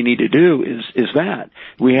thing we need to do is that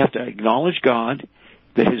we have to acknowledge God,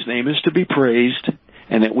 that His name is to be praised,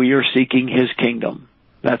 and that we are seeking His kingdom.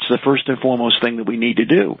 That's the first and foremost thing that we need to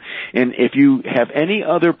do. And if you have any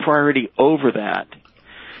other priority over that,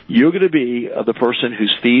 you're going to be the person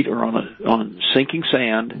whose feet are on sinking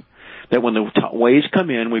sand, that when the waves come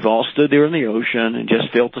in, we've all stood there in the ocean and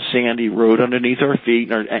just felt the sand erode underneath our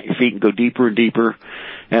feet, and our feet go deeper and deeper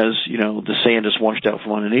as, the sand is washed out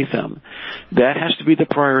from underneath them. That has to be the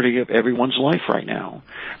priority of everyone's life right now,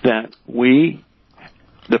 that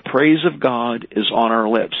the praise of God is on our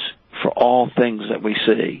lips for all things that we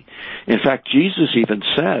see. In fact, Jesus even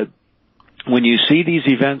said, when you see these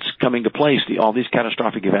events coming to place, all these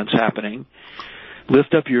catastrophic events happening,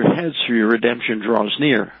 lift up your heads, for your redemption draws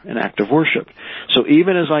near, an act of worship. So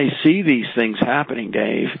even as I see these things happening,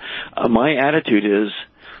 Dave, my attitude is,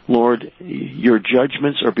 Lord, your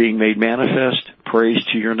judgments are being made manifest. Praise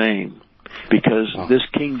to your name, because this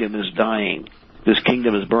kingdom is dying. This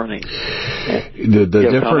kingdom is burning. The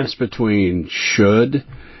difference between should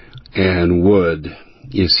and would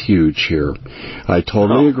is huge here. I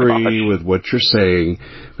totally agree with what you're saying,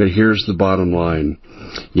 but here's the bottom line.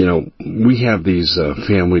 We have these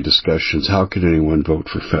family discussions. How could anyone vote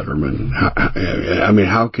for Fetterman?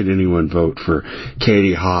 How could anyone vote for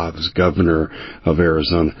Katie Hobbs, governor of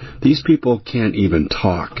Arizona? These people can't even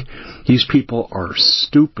talk. These people are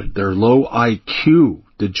stupid. They're low IQ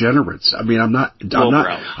degenerates. I'm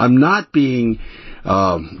not being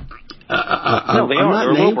I'm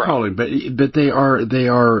not name calling, but they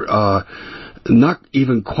are not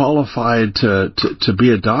even qualified to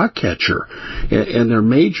be a dog catcher, and they're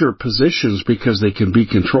major positions because they can be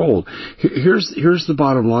controlled. Here's the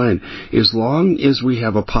bottom line: as long as we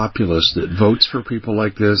have a populace that votes for people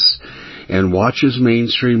like this and watches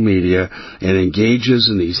mainstream media and engages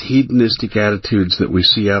in these hedonistic attitudes that we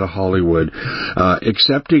see out of Hollywood,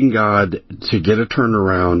 accepting God to get a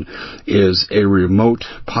turnaround is a remote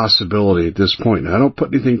possibility at this point. Now, I don't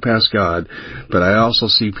put anything past God, but I also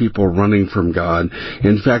see people running from God.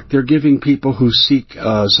 In fact, they're giving people who seek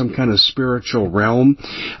some kind of spiritual realm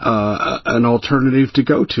an alternative to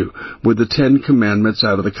go to, with the 10 Commandments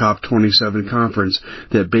out of the COP27 conference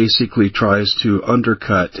that basically tries to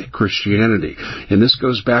undercut Christianity Christianity. And this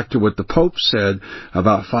goes back to what the Pope said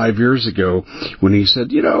about 5 years ago when he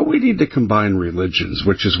said, we need to combine religions,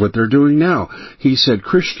 which is what they're doing now. He said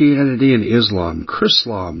Christianity and Islam,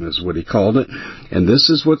 Chrislam is what he called it, and this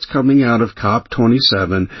is what's coming out of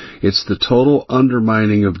COP27. It's the total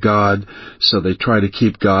undermining of God, so they try to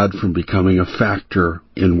keep God from becoming a factor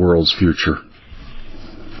in world's future.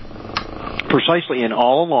 Precisely, and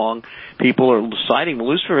all along, people are siding with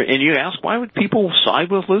Lucifer, and you ask, why would people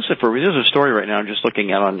side with Lucifer? There's a story right now I'm just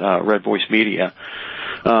looking at on Red Voice Media.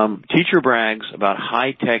 Teacher brags about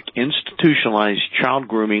high-tech, institutionalized child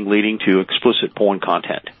grooming leading to explicit porn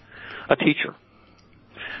content. A teacher.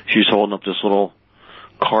 She's holding up this little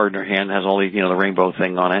card in her hand that has all the, the rainbow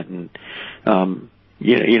thing on it, and,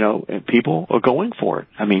 and people are going for it.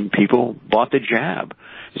 I mean, people bought the jab.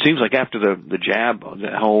 It seems like after the jab,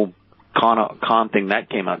 the whole con thing that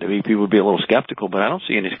came out to be, people would be a little skeptical, but I don't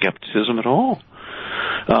see any skepticism at all.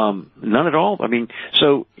 None at all. I mean,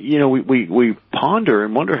 so, we ponder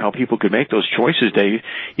and wonder how people could make those choices, Dave.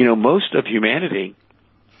 Most of humanity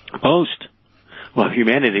will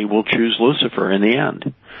choose Lucifer in the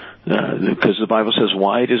end. Because the Bible says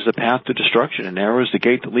wide is the path to destruction and narrow is the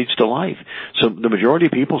gate that leads to life. So the majority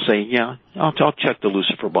of people say, yeah, I'll check the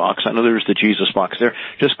Lucifer box. I know there's the Jesus box there.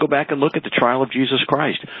 Just go back and look at the trial of Jesus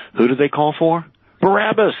Christ. Who did they call for?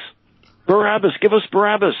 Barabbas. Barabbas. Give us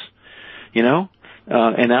Barabbas.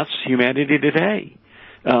 And that's humanity today.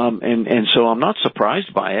 And so I'm not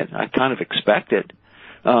surprised by it. I kind of expect it.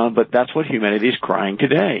 But that's what humanity is crying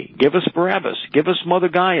today. Give us Barabbas. Give us Mother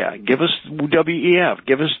Gaia. Give us WEF.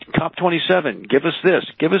 Give us COP27. Give us this.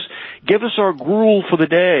 Give us our gruel for the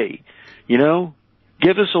day.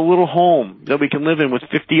 Give us a little home that we can live in with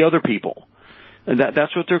 50 other people. And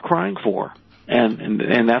that's what they're crying for.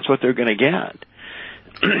 And that's what they're going to get.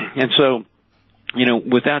 And so,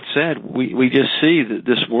 with that said, we just see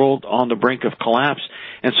this world on the brink of collapse.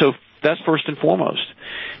 And so that's first and foremost,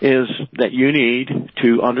 is that you need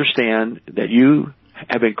to understand that you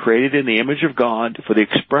have been created in the image of God for the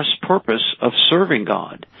express purpose of serving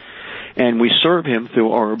God. And we serve Him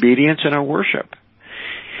through our obedience and our worship.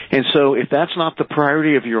 And so if that's not the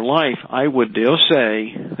priority of your life, I would dare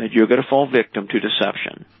say that you're going to fall victim to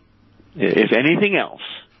deception. If anything else,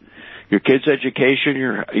 your kid's education,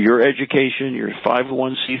 your education, your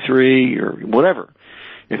 501c3, your whatever,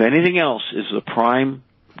 if anything else is the prime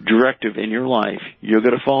directive in your life, you're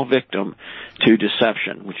going to fall victim to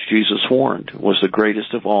deception, which Jesus warned was the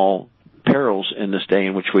greatest of all perils in this day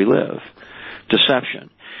in which we live. Deception.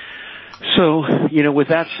 So, with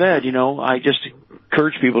that said, I just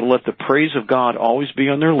encourage people to let the praise of God always be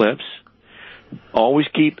on their lips. Always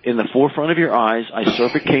keep in the forefront of your eyes, I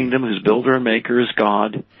serve a kingdom whose builder and maker is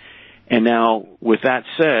God. And now, with that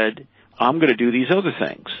said, I'm going to do these other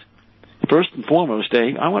things. First and foremost,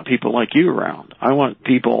 Dave, I want people like you around. I want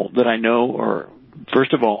people that I know are,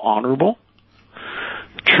 first of all, honorable,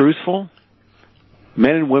 truthful,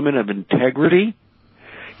 men and women of integrity.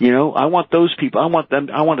 I want those people. I want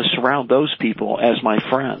to surround those people as my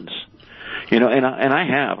friends.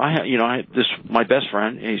 My best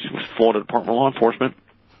friend, he's with Florida Department of Law Enforcement.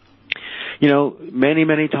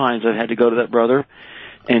 Many times I've had to go to that brother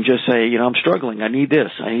and just say, I'm struggling. I need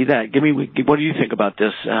this. I need that. What do you think about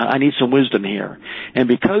this? I need some wisdom here. And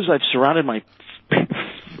because I've surrounded my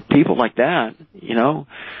people like that,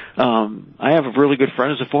 I have a really good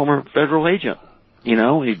friend as a former federal agent,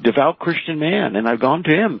 a devout Christian man. And I've gone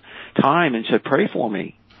to him time and said, pray for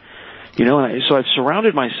me. So I've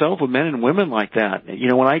surrounded myself with men and women like that.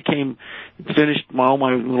 When I finished all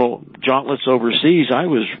my little jauntlets overseas,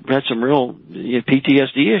 had some real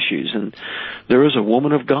PTSD issues, and there was a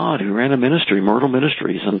woman of God who ran a ministry, Myrtle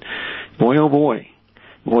Ministries, and boy, oh boy,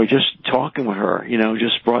 just talking with her,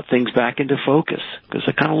 just brought things back into focus, because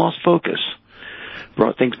I kind of lost focus.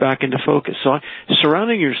 Brought things back into focus. So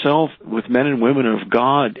surrounding yourself with men and women of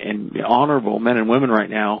God and honorable men and women right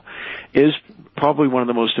now is probably one of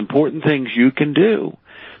the most important things you can do.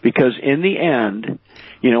 Because in the end,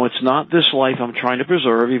 it's not this life I'm trying to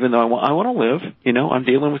preserve, even though I want to live. I'm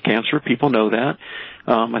dealing with cancer. People know that.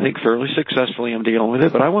 I think fairly successfully I'm dealing with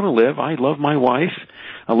it, but I want to live. I love my wife.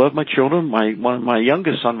 I love my children. My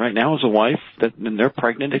youngest son right now is a wife and they're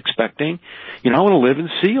pregnant, expecting. I want to live and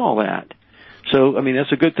see all that. So,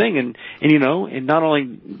 that's a good thing. And not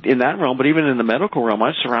only in that realm, but even in the medical realm,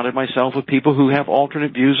 I've surrounded myself with people who have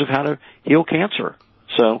alternate views of how to heal cancer.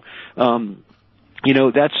 So,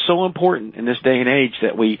 that's so important in this day and age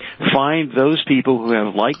that we find those people who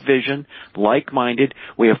have like vision, like-minded.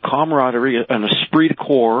 We have camaraderie, an esprit de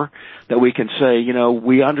corps that we can say,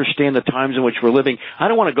 we understand the times in which we're living. I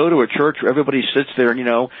don't want to go to a church where everybody sits there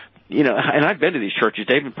and, and I've been to these churches,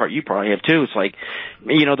 David, you probably have too. It's like,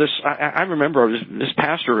 I remember this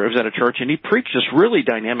pastor was at a church and he preached this really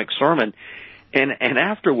dynamic sermon, and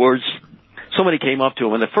afterwards, somebody came up to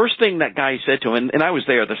him, and the first thing that guy said to him, and I was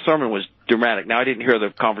there, the sermon was dramatic. Now, I didn't hear the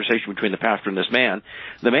conversation between the pastor and this man.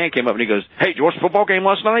 The man came up and he goes, "Hey, did you watch the football game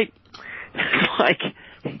last night?" Like,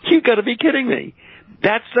 you got to be kidding me.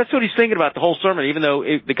 That's what he's thinking about the whole sermon, even though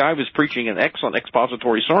the guy was preaching an excellent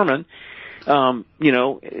expository sermon. Did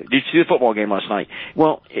you see the football game last night?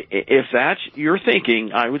 Well, if that's your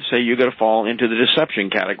thinking, I would say you got to fall into the deception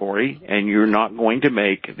category, and you're not going to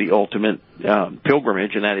make the ultimate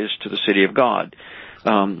pilgrimage, and that is to the city of God.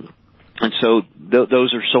 And so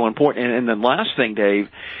those are so important. And then last thing, Dave,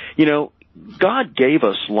 God gave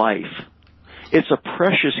us life. It's a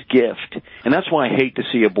precious gift, and that's why I hate to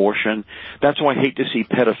see abortion. That's why I hate to see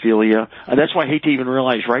pedophilia, and that's why I hate to even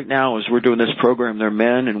realize right now as we're doing this program, there are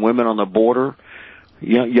men and women on the border,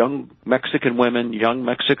 young Mexican women, young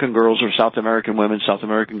Mexican girls, or South American women, South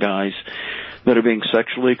American guys, that are being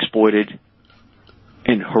sexually exploited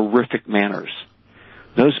in horrific manners.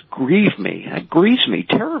 Those grieve me. It grieves me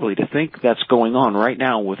terribly to think that's going on right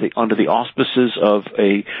now under the auspices of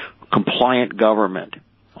a compliant government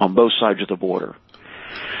on both sides of the border.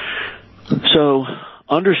 So,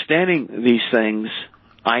 understanding these things,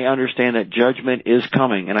 I understand that judgment is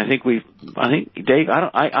coming, and I think Dave,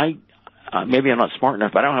 maybe I'm not smart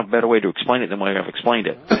enough, but I don't have a better way to explain it than the way I've explained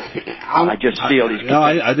it. I just feel these. No,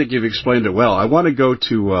 I think you've explained it well. I want to go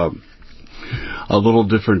to a little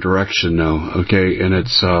different direction now, okay? And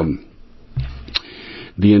it's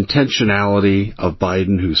the intentionality of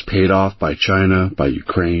Biden, who's paid off by China, by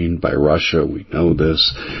Ukraine, by Russia. We know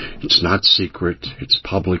this. It's not secret. It's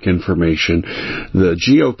public information. The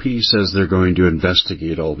GOP says they're going to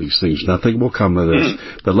investigate all these things. Nothing will come of this.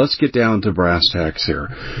 But let's get down to brass tacks here.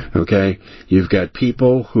 Okay? You've got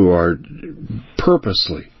people who are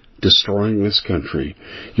purposely destroying this country.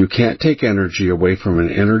 You can't take energy away from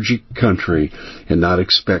an energy country and not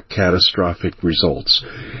expect catastrophic results.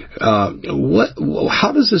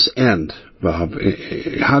 How does this end, Bob?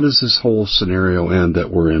 How does this whole scenario end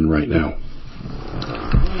that we're in right now?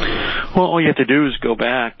 Well, all you have to do is go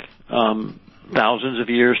back thousands of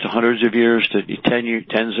years to hundreds of years to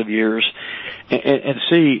tens of years and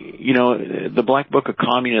see, the Black Book of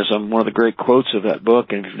Communism, one of the great quotes of that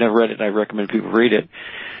book, and if you've never read it, I recommend people read it.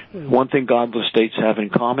 One thing godless states have in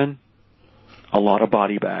common, a lot of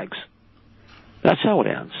body bags. That's how it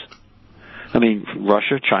ends. I mean,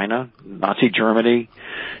 Russia, China, Nazi Germany,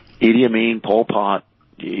 Idi Amin, Pol Pot,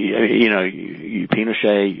 Pinochet,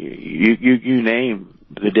 you name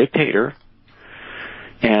the dictator,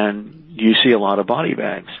 and you see a lot of body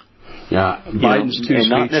bags. Yeah, Biden's two speeches.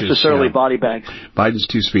 Not necessarily body bags. Biden's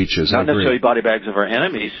two speeches. Not necessarily body bags of our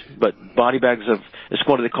enemies, but body bags of, it's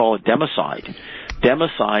what they call a democide.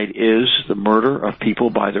 Democide is the murder of people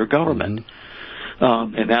by their government.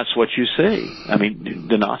 Mm-hmm. And that's what you see. I mean,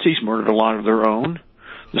 the Nazis murdered a lot of their own.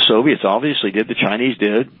 The Soviets obviously did. The Chinese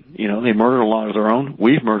did. They murdered a lot of their own.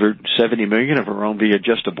 We've murdered 70 million of our own via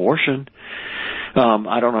just abortion.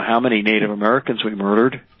 I don't know how many Native Americans we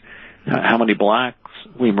murdered, how many blacks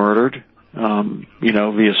we murdered,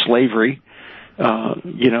 via slavery. The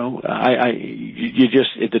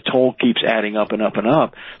toll keeps adding up and up and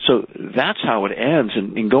up. So that's how it ends.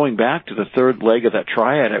 And going back to the third leg of that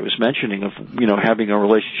triad I was mentioning of, having a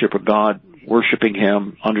relationship with God, worshiping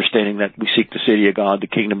Him, understanding that we seek the city of God, the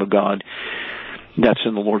kingdom of God. That's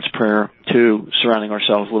in the Lord's Prayer. 2, surrounding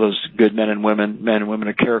ourselves with those good men and women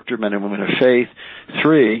of character, men and women of faith.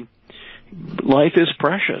 3, life is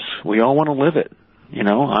precious. We all want to live it.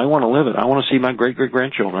 I want to live it. I want to see my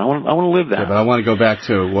great-great-grandchildren. I want to live that. Yeah, but I want to go back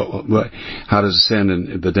to how does this end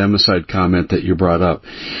in the democide comment that you brought up.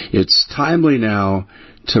 It's timely now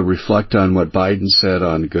to reflect on what Biden said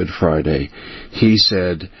on Good Friday. He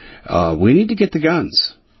said, we need to get the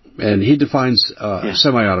guns. And he defines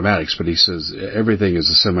semi-automatics, but he says everything is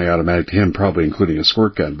a semi-automatic to him, probably including a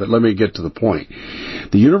squirt gun. But let me get to the point.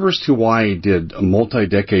 The University of Hawaii did a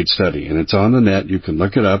multi-decade study, and it's on the net. You can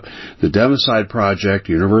look it up. The Democide Project,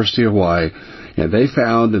 University of Hawaii. And they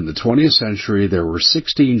found in the 20th century there were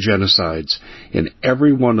 16 genocides, and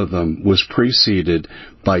every one of them was preceded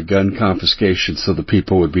by gun confiscation so the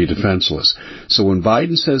people would be defenseless. So when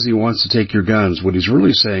Biden says he wants to take your guns, what he's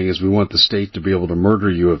really saying is we want the state to be able to murder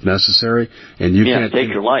you if necessary, and you can't take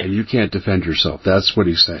your life. And you can't defend yourself. That's what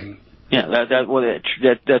he's saying. Yeah,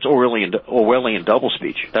 that's Orwellian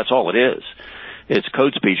doublespeak. That's all it is. It's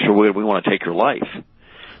code speech for we want to take your life.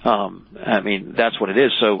 That's what it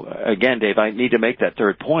is. So again, Dave, I need to make that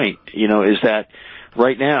third point, is that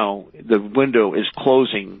right now the window is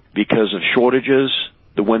closing because of shortages,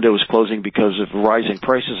 the window is closing because of rising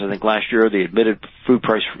prices. I think last year the admitted food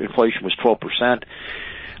price inflation was 12%.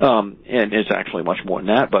 And it's actually much more than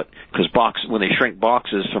that, but because when they shrink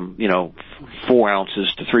boxes from, 4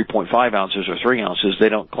 ounces to 3.5 ounces or 3 ounces, they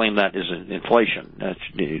don't claim that as an inflation. That's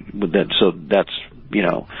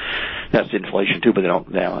inflation too, but they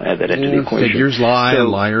don't add that into the equation. Figures lie and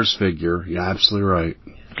liars figure. You're absolutely right.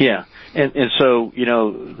 Yeah. And so,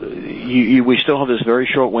 we still have this very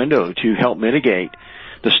short window to help mitigate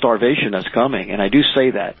the starvation that's coming. And I do say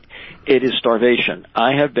that. It is starvation.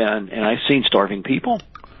 I have been, and I've seen starving people.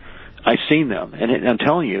 I've seen them, and I'm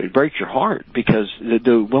telling you, it breaks your heart because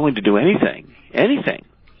they're willing to do anything,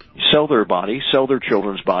 sell their body, sell their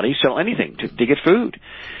children's body, sell anything to get food.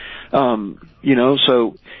 So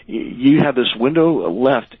you have this window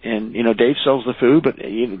left, and Dave sells the food, but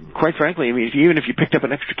quite frankly, I mean, even if you picked up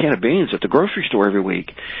an extra can of beans at the grocery store every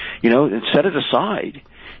week, and set it aside,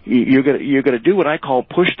 you're gonna do what I call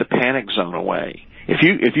push the panic zone away.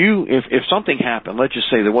 If something happened, let's just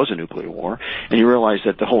say there was a nuclear war, and you realize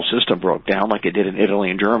that the whole system broke down like it did in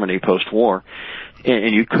Italy and Germany post-war,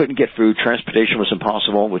 and you couldn't get food, transportation was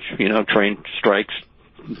impossible, which, train strikes,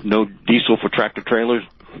 no diesel for tractor trailers,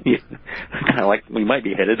 kind of like we might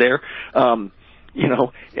be headed there.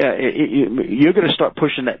 You're going to start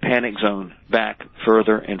pushing that panic zone back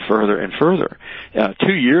further and further and further.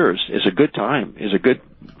 2 years is a good time, is a good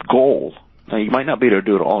goal. Now, you might not be able to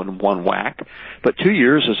do it all in one whack, but 2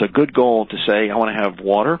 years is a good goal to say, I want to have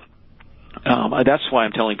water. That's why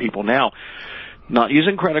I'm telling people now, not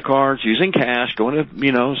using credit cards, using cash, going to,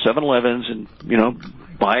 7-Elevens and,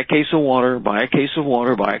 buy a case of water,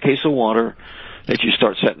 that you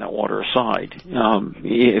start setting that water aside.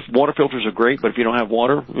 If water filters are great, but if you don't have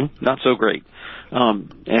water, not so great.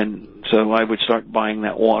 And so I would start buying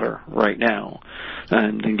that water right now.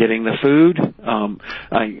 And then getting the food.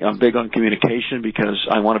 I'm big on communication because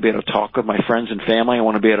I want to be able to talk with my friends and family. I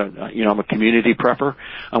want to be able to, I'm a community prepper.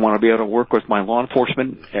 I want to be able to work with my law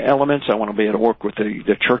enforcement elements. I want to be able to work with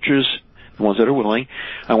the churches, the ones that are willing.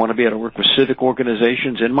 I want to be able to work with civic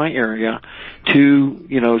organizations in my area to,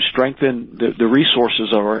 strengthen the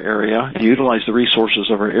resources of our area and utilize the resources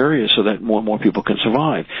of our area so that more and more people can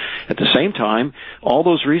survive. At the same time, all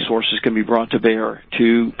those resources can be brought to bear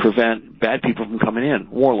to prevent bad people from coming in,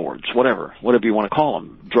 warlords, whatever you want to call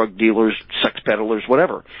them, drug dealers, sex peddlers,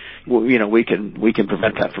 whatever. Well, we can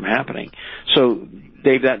prevent that from happening. So,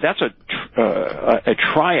 Dave, that's a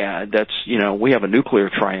triad. That's, we have a nuclear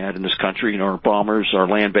triad in this country, our bombers, our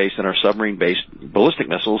land-based, and our submarine-based ballistic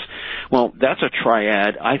missiles. Well, that's a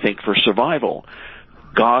triad, I think, for survival.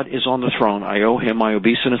 God is on the throne. I owe him my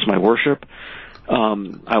obeisance, my worship.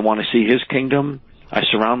 I want to see his kingdom. I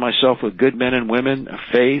surround myself with good men and women of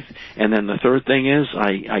faith. And then the third thing is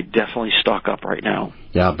I definitely stock up right now.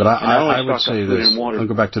 Yeah, but I would say this. I'll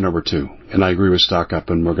go back to number 2. And I agree with stock up,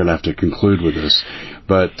 and we're going to have to conclude with this.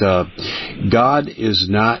 But God is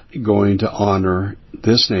not going to honor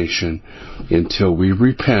this nation until we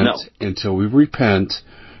repent. No. Until we repent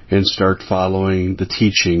and start following the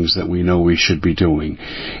teachings that we know we should be doing.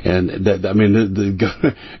 And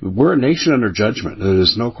we're a nation under judgment.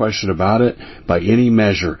 There's no question about it by any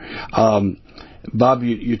measure. Bob,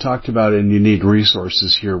 you talked about it, and you need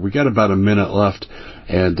resources here. We got about a minute left,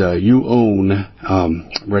 and you own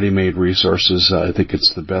Ready-Made Resources. I think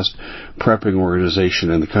it's the best prepping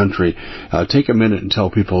organization in the country. Take a minute and tell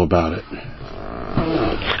people about it.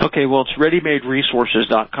 Okay, well, it's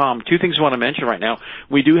readymaderesources.com. 2 things I want to mention right now.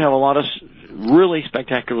 We do have a lot of really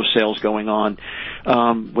spectacular sales going on.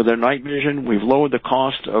 With our night vision, we've lowered the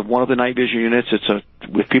cost of one of the night vision units.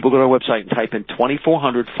 If people go to our website and type in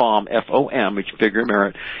 2400 FOM, F-O-M, which figure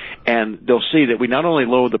merit, and they'll see that we not only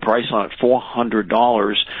lowered the price on it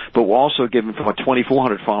 $400, but we're also giving from a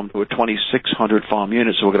 2400 FOM to a 2600 FOM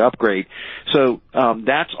unit, so we're going to upgrade. So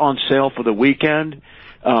that's on sale for the weekend.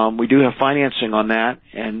 We do have financing on that,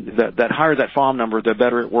 and that higher that FOM number, the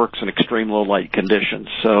better it works in extreme low light conditions.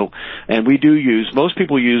 So, and we do most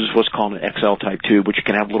people use what's called an XL type tube, which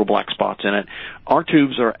can have little black spots in it. Our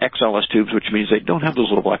tubes are XLS tubes, which means they don't have those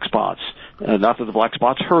little black spots. Not that the black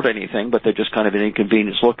spots hurt anything, but they're just kind of an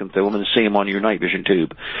inconvenience looking through them and see them on your night vision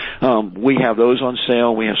tube. We have those on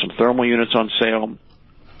sale. We have some thermal units on sale.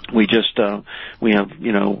 We have,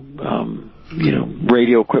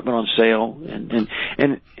 radio equipment on sale.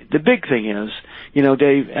 And the big thing is,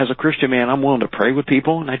 Dave, as a Christian man, I'm willing to pray with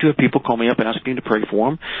people, and I do have people call me up and ask me to pray for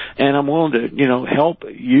them, and I'm willing to, help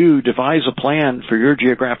you devise a plan for your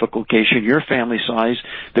geographic location, your family size,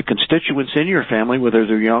 the constituents in your family, whether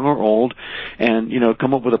they're young or old, and,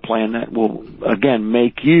 come up with a plan that will, again,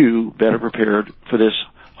 make you better prepared for this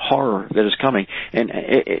horror that is coming. And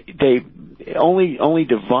only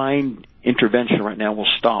divine intervention right now will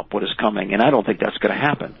stop what is coming, and I don't think that's going to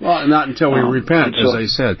happen. Well, not until we repent, as I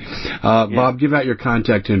said. Bob, give out your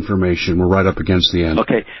contact information. We're right up against the end.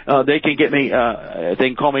 Okay. They can get me, they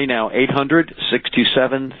can call me now,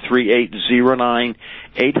 800-627-3809,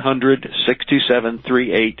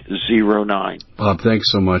 800-627-3809. Bob,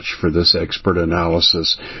 thanks so much for this expert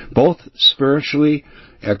analysis, both spiritually,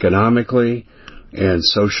 economically, and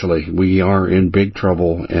socially. We are in big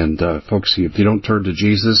trouble, and folks, if you don't turn to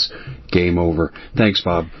Jesus, game over. Thanks,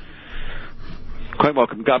 Bob. Quite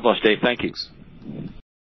welcome. God bless, Dave. Thank you.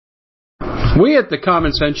 We at the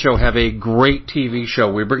Common Sense Show have a great TV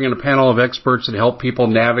show. We bring in a panel of experts that help people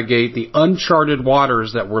navigate the uncharted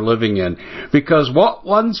waters that we're living in. Because what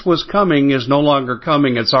once was coming is no longer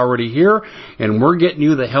coming. It's already here, and we're getting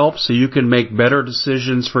you the help so you can make better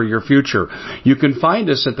decisions for your future. You can find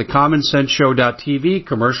us at thecommonsenseshow.tv,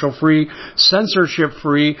 commercial-free,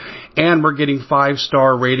 censorship-free, and we're getting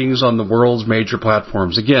 5-star ratings on the world's major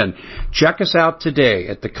platforms. Again, check us out today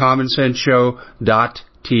at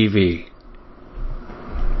thecommonsenseshow.tv.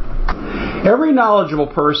 Every knowledgeable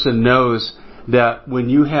person knows that when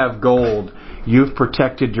you have gold, you've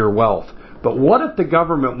protected your wealth. But what if the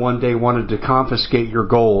government one day wanted to confiscate your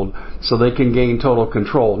gold so they can gain total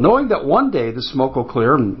control, knowing that one day the smoke will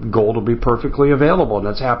clear and gold will be perfectly available, and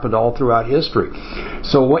that's happened all throughout history.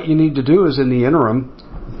 So what you need to do is, in the interim,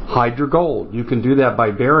 hide your gold. You can do that by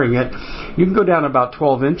burying it. You can go down about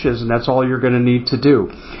 12 inches, and that's all you're going to need to do.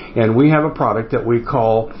 And we have a product that we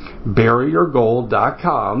call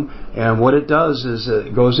buryyourgold.com, and what it does is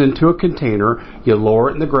it goes into a container. You lower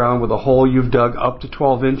it in the ground with a hole you've dug up to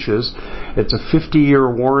 12 inches. It's a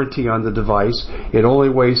 50-year warranty on the device. It only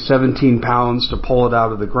weighs 17 pounds to pull it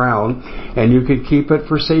out of the ground, and you can keep it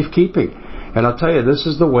for safekeeping. And I'll tell you, this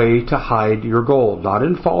is the way to hide your gold. Not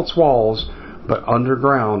in false walls, but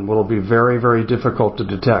underground, will be very, very difficult to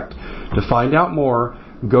detect. To find out more,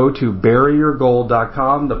 go to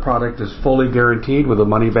buryyourgold.com. The product is fully guaranteed with a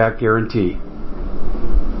money-back guarantee.